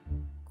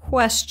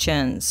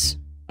 questions,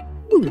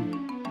 bloop,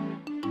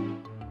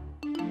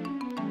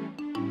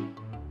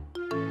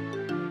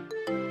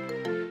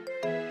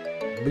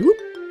 bloop,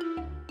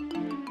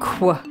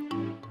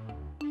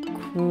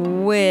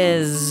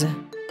 quiz,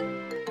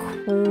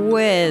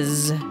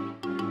 quiz,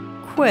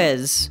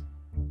 quiz,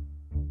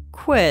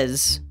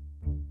 quiz,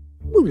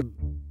 bloop,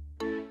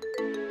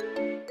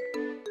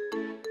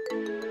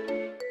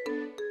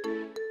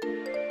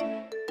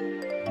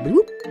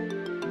 bloop,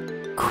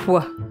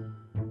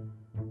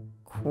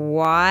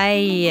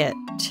 quiet,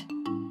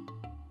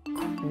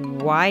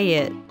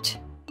 quiet,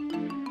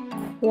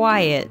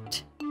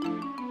 quiet,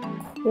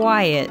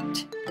 quiet.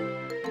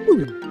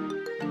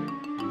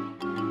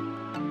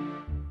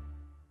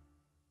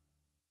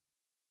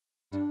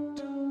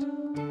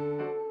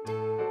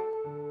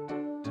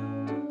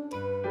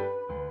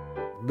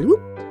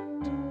 Bloop.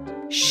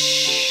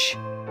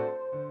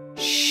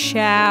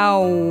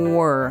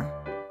 Shower,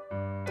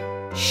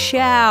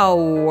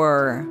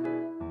 shower,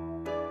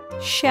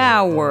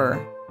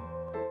 shower,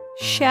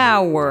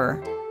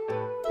 shower.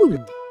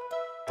 Bloop.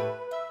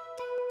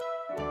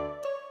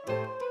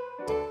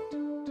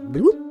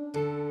 Bloop.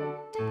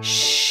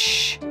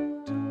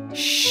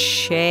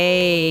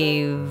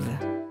 Shave,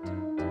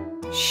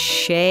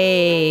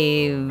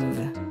 shave,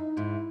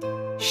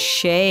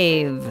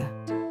 shave,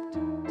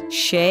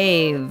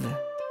 shave.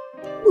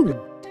 Bloop.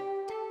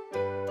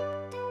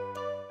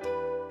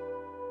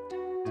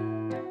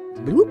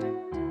 Bloop.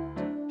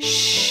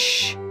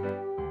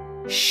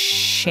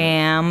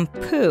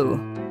 Shampoo,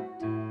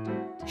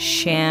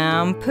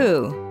 shampoo,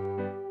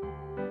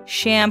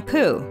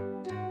 shampoo,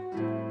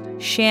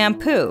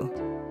 shampoo.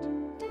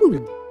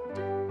 Bloop.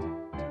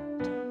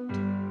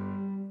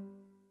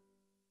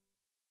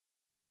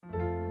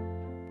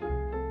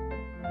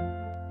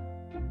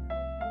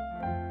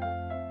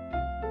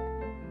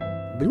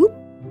 Bloop.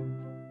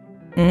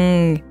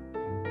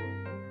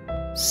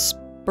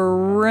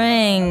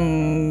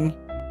 Spring,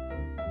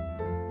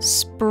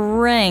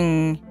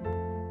 spring,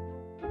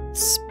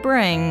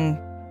 spring,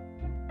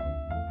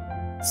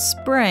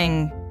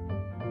 spring.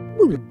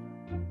 Bloop.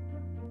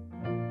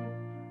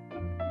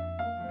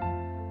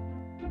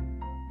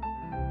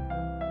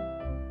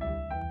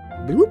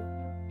 Bloop.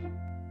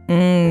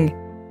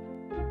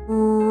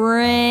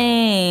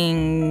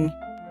 Ring,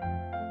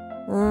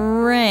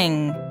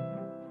 ring,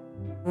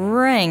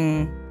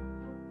 ring,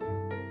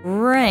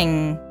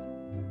 ring.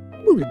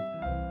 Bloop.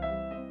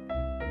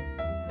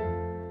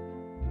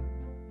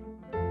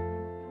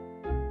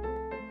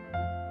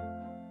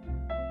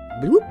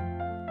 Bloop.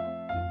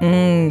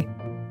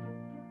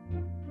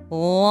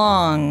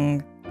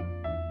 Long,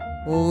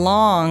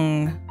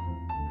 long,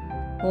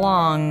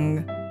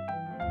 long,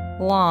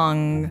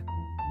 long.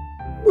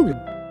 Bloop.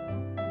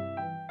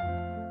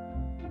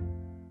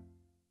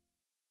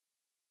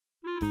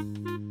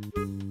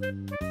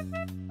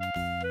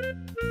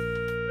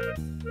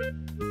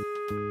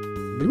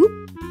 Bloop.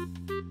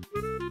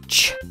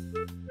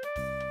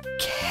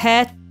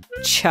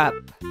 Ketchup,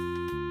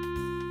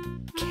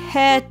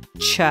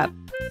 ketchup,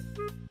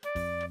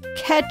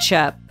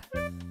 ketchup,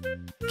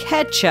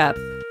 ketchup.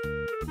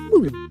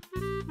 Bloop.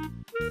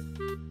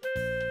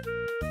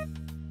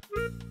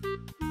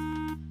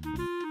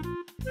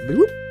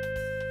 Bloop.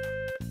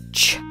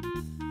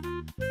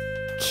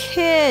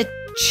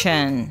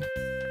 Kitchen,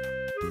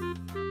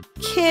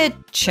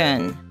 kitchen,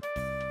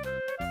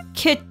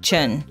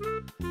 kitchen,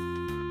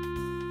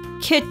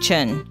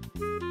 kitchen.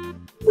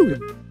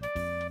 Bloop.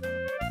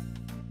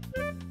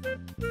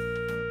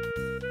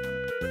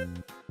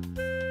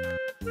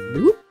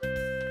 Bloop.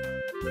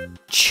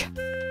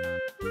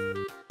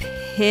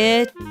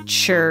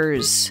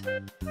 Pictures,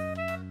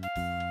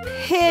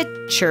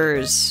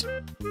 pictures,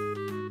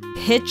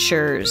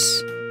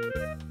 pictures,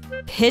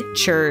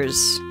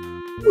 pictures.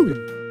 Bloop.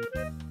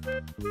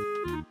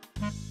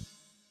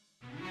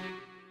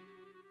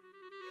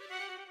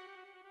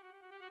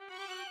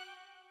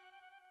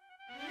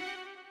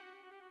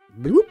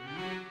 Bloop.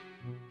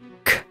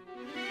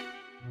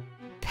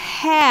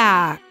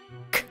 Pack,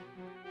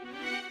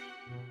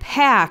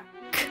 pack,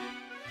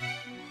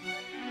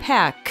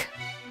 pack,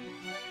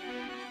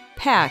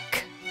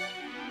 pack.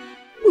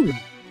 Bloop.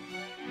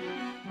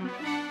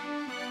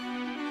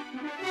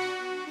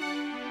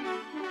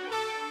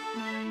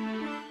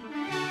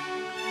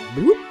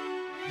 Bloop.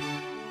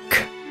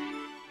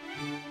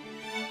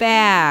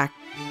 Back,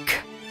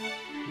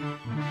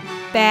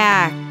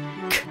 back,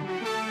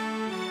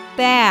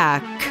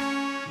 back,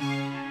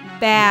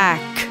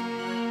 back.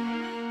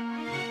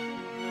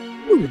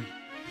 Bloop.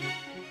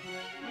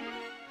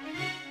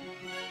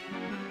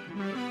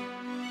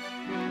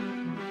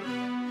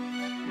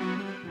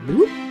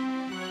 Bloop.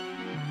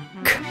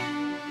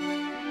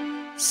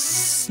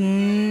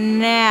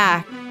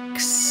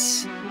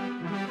 Snacks,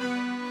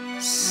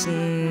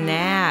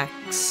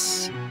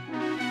 snacks,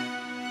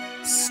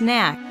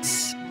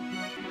 snacks,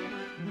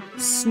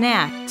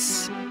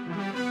 snacks.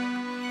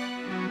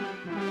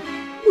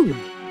 Bloop.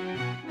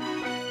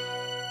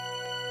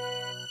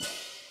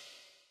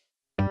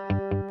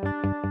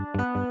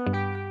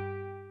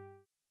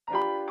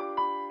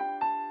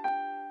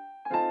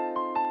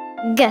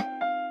 G.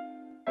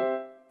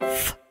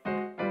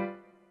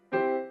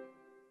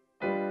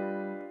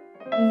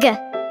 G.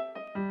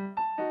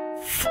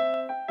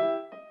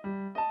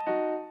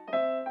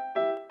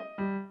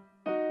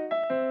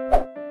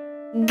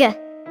 G.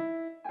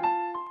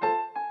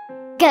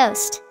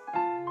 Ghost.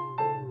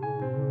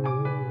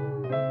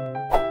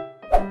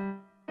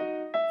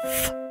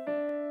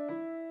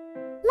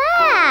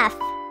 Laugh.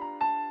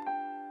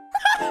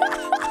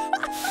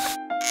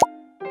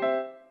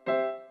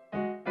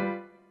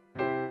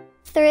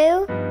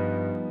 Through.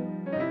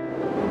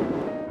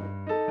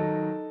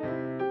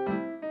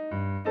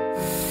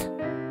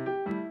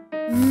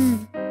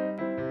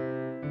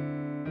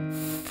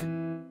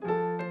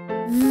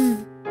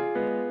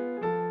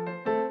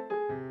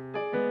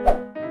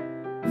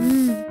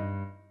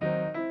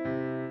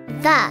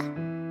 The.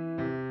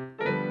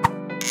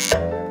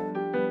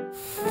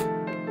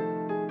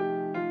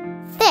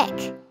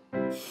 Thick.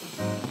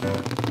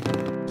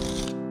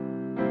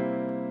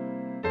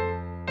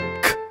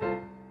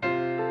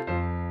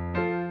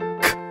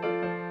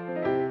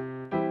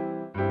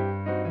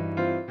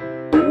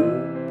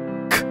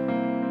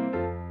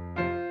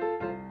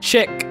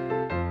 Chick.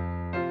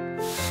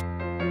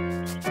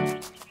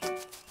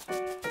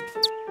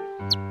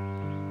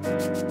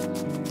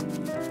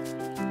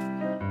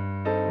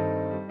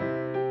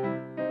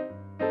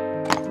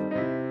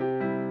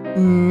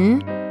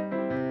 N.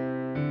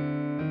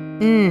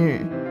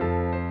 N.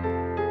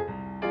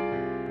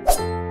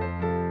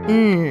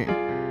 N.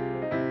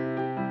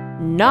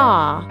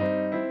 Na.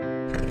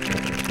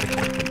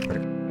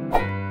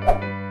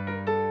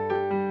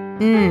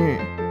 N.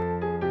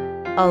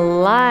 A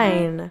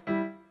line.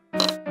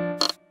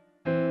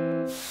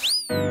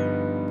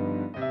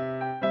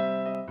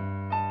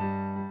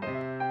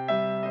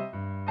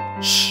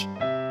 Sh.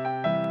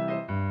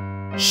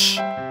 Sh.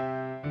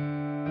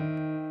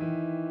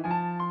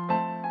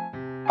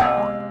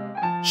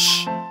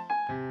 Sh.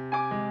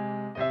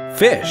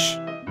 Fish.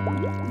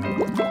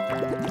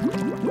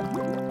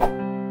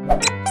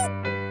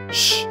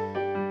 Sh.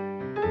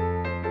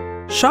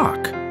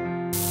 Shock.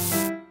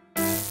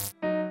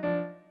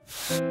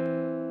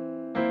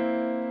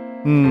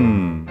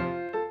 Hmm.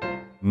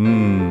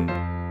 Hmm.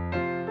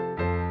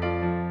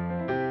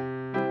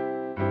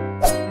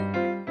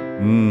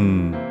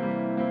 Hmm.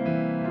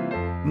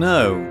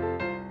 No.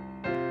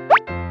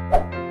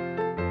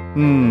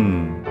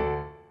 Hmm.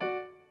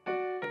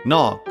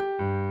 Knock.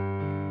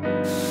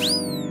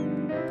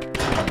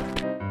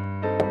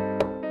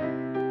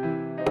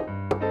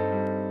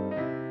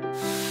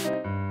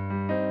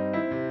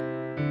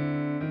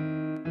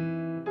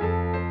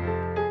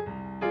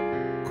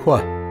 Qu.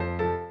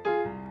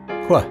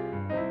 Qu.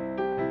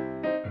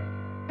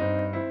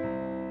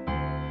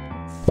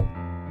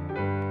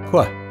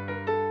 Qu.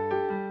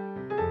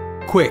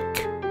 Quick.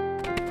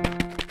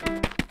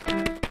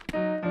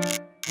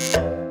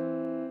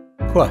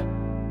 Qu.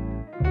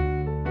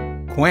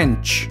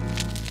 Quench.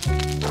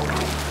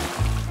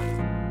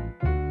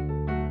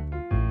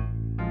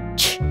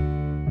 Ch.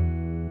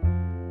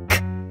 K.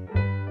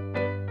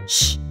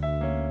 Sh.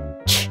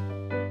 Ch.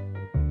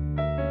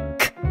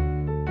 K.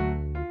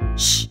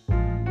 Sh.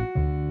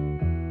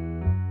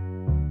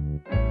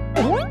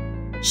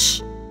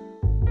 Sh.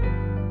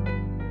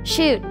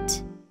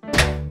 Shoot.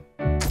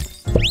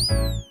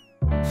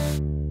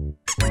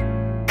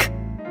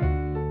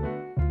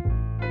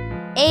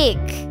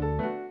 Ache.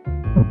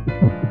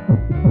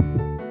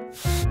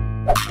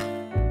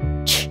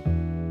 Ch.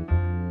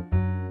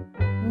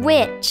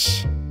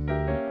 Witch.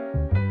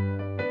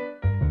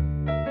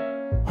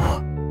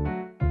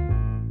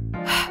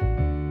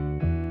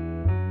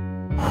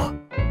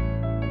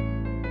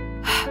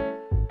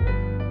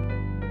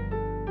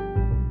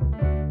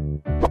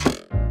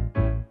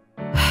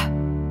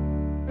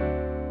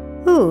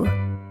 Who?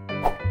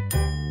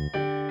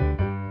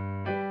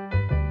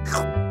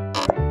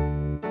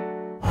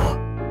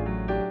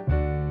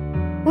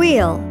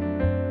 Wheel.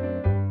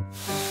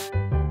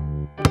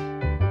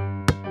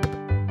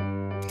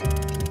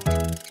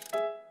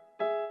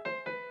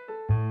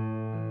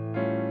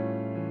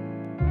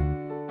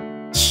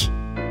 Ch.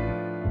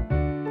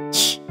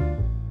 Ch.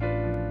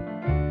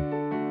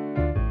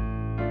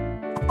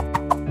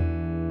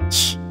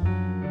 Ch.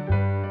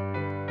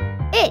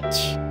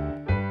 Itch.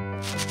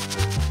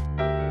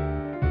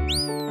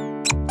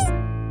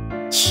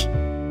 Ch.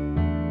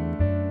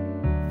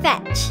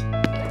 Fetch.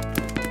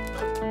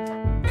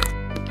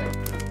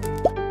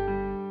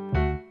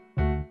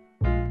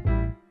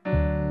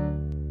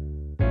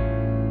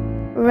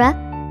 R.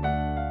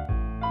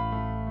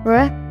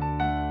 R.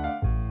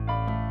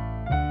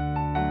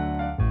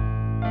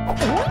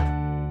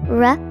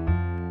 R.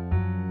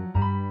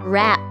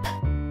 Wrap.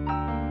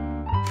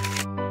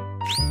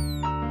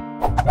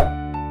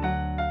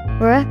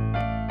 R.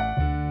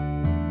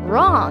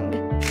 Wrong.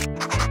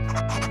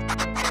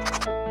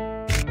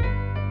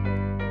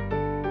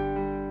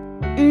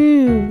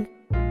 Mm.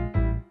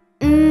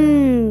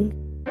 Mm.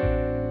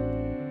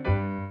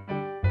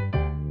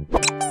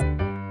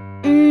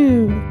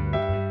 Mm.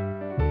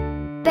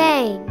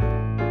 Bang.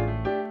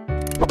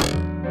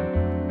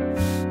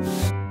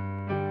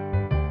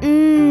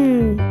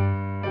 Mm.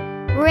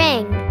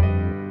 Ring.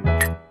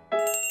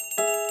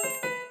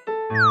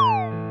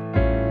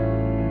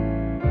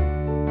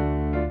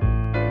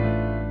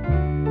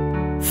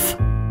 F.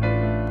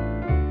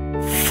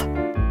 F. F.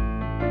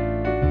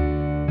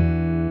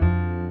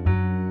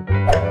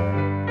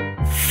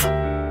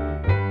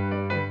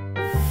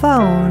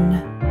 Phone.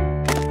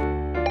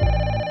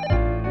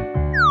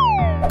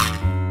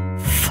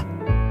 F.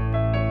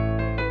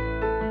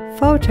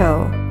 Photo.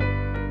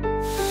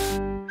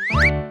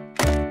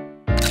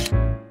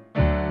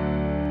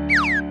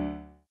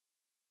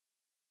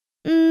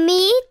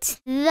 Meet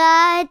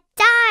the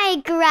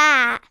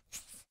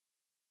Digraphs.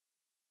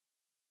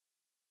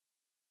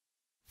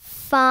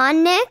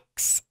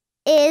 Phonics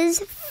is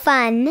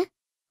fun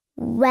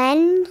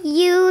When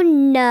you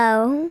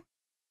know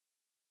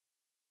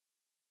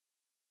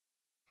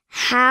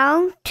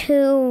how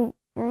to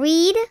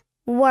read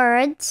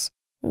words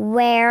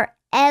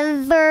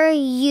wherever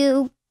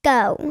you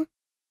go,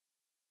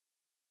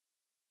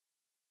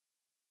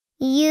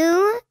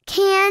 you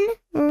can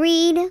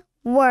read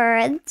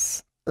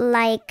words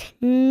like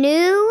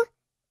new,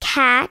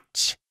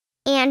 catch,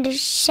 and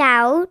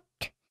shout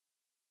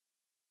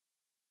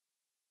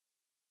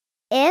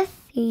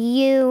if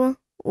you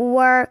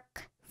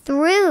work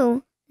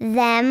through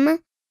them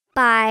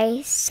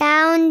by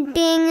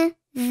sounding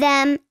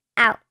them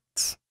out.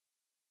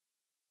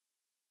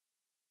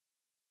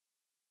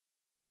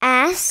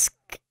 Ask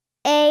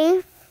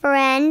a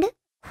friend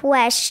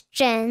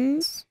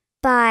questions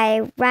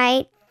by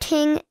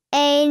writing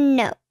a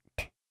note.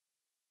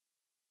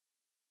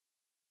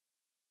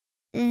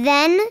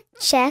 Then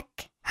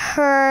check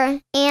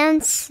her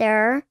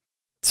answer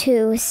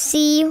to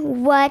see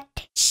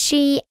what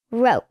she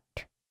wrote.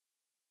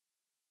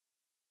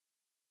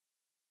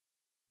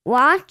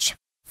 Watch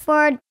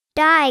for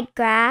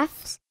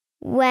digraphs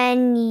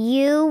when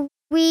you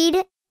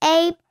read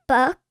a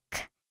book.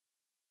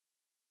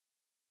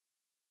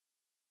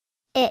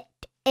 It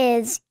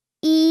is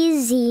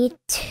easy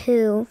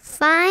to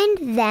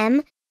find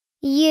them.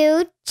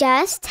 You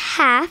just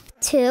have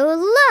to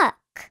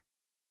look.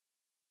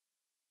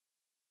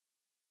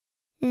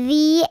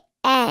 The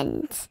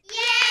end. Yay!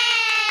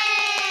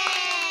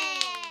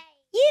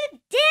 You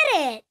did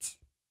it!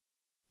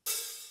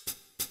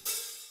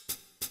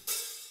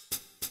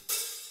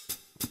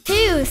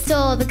 Who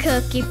stole the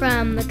cookie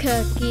from the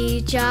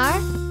cookie jar?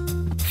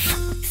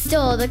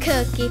 Stole the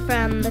cookie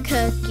from the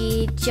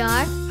cookie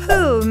jar.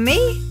 Who,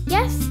 me?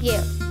 Yes, you.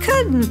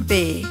 Couldn't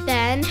be.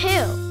 Then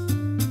who?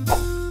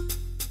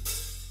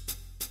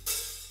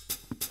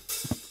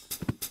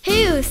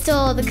 Who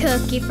stole the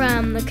cookie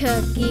from the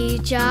cookie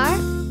jar?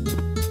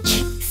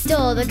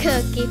 Stole the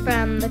cookie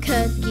from the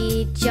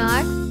cookie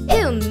jar.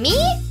 Who, me?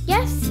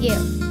 Yes, you.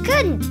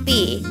 Couldn't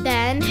be.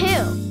 Then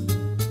who?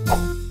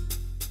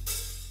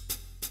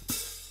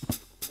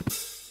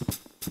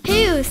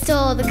 Who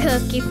stole the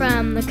cookie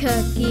from the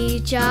cookie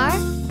jar?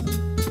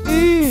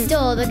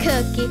 Stole the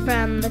cookie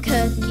from the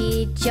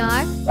cookie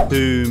jar.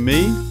 Who,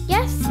 me?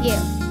 Yes, you.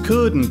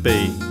 Couldn't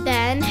be.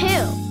 Then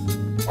who?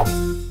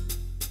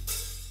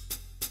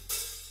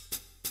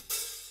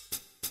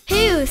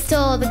 Who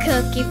stole the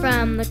cookie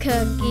from the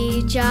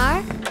cookie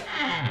jar?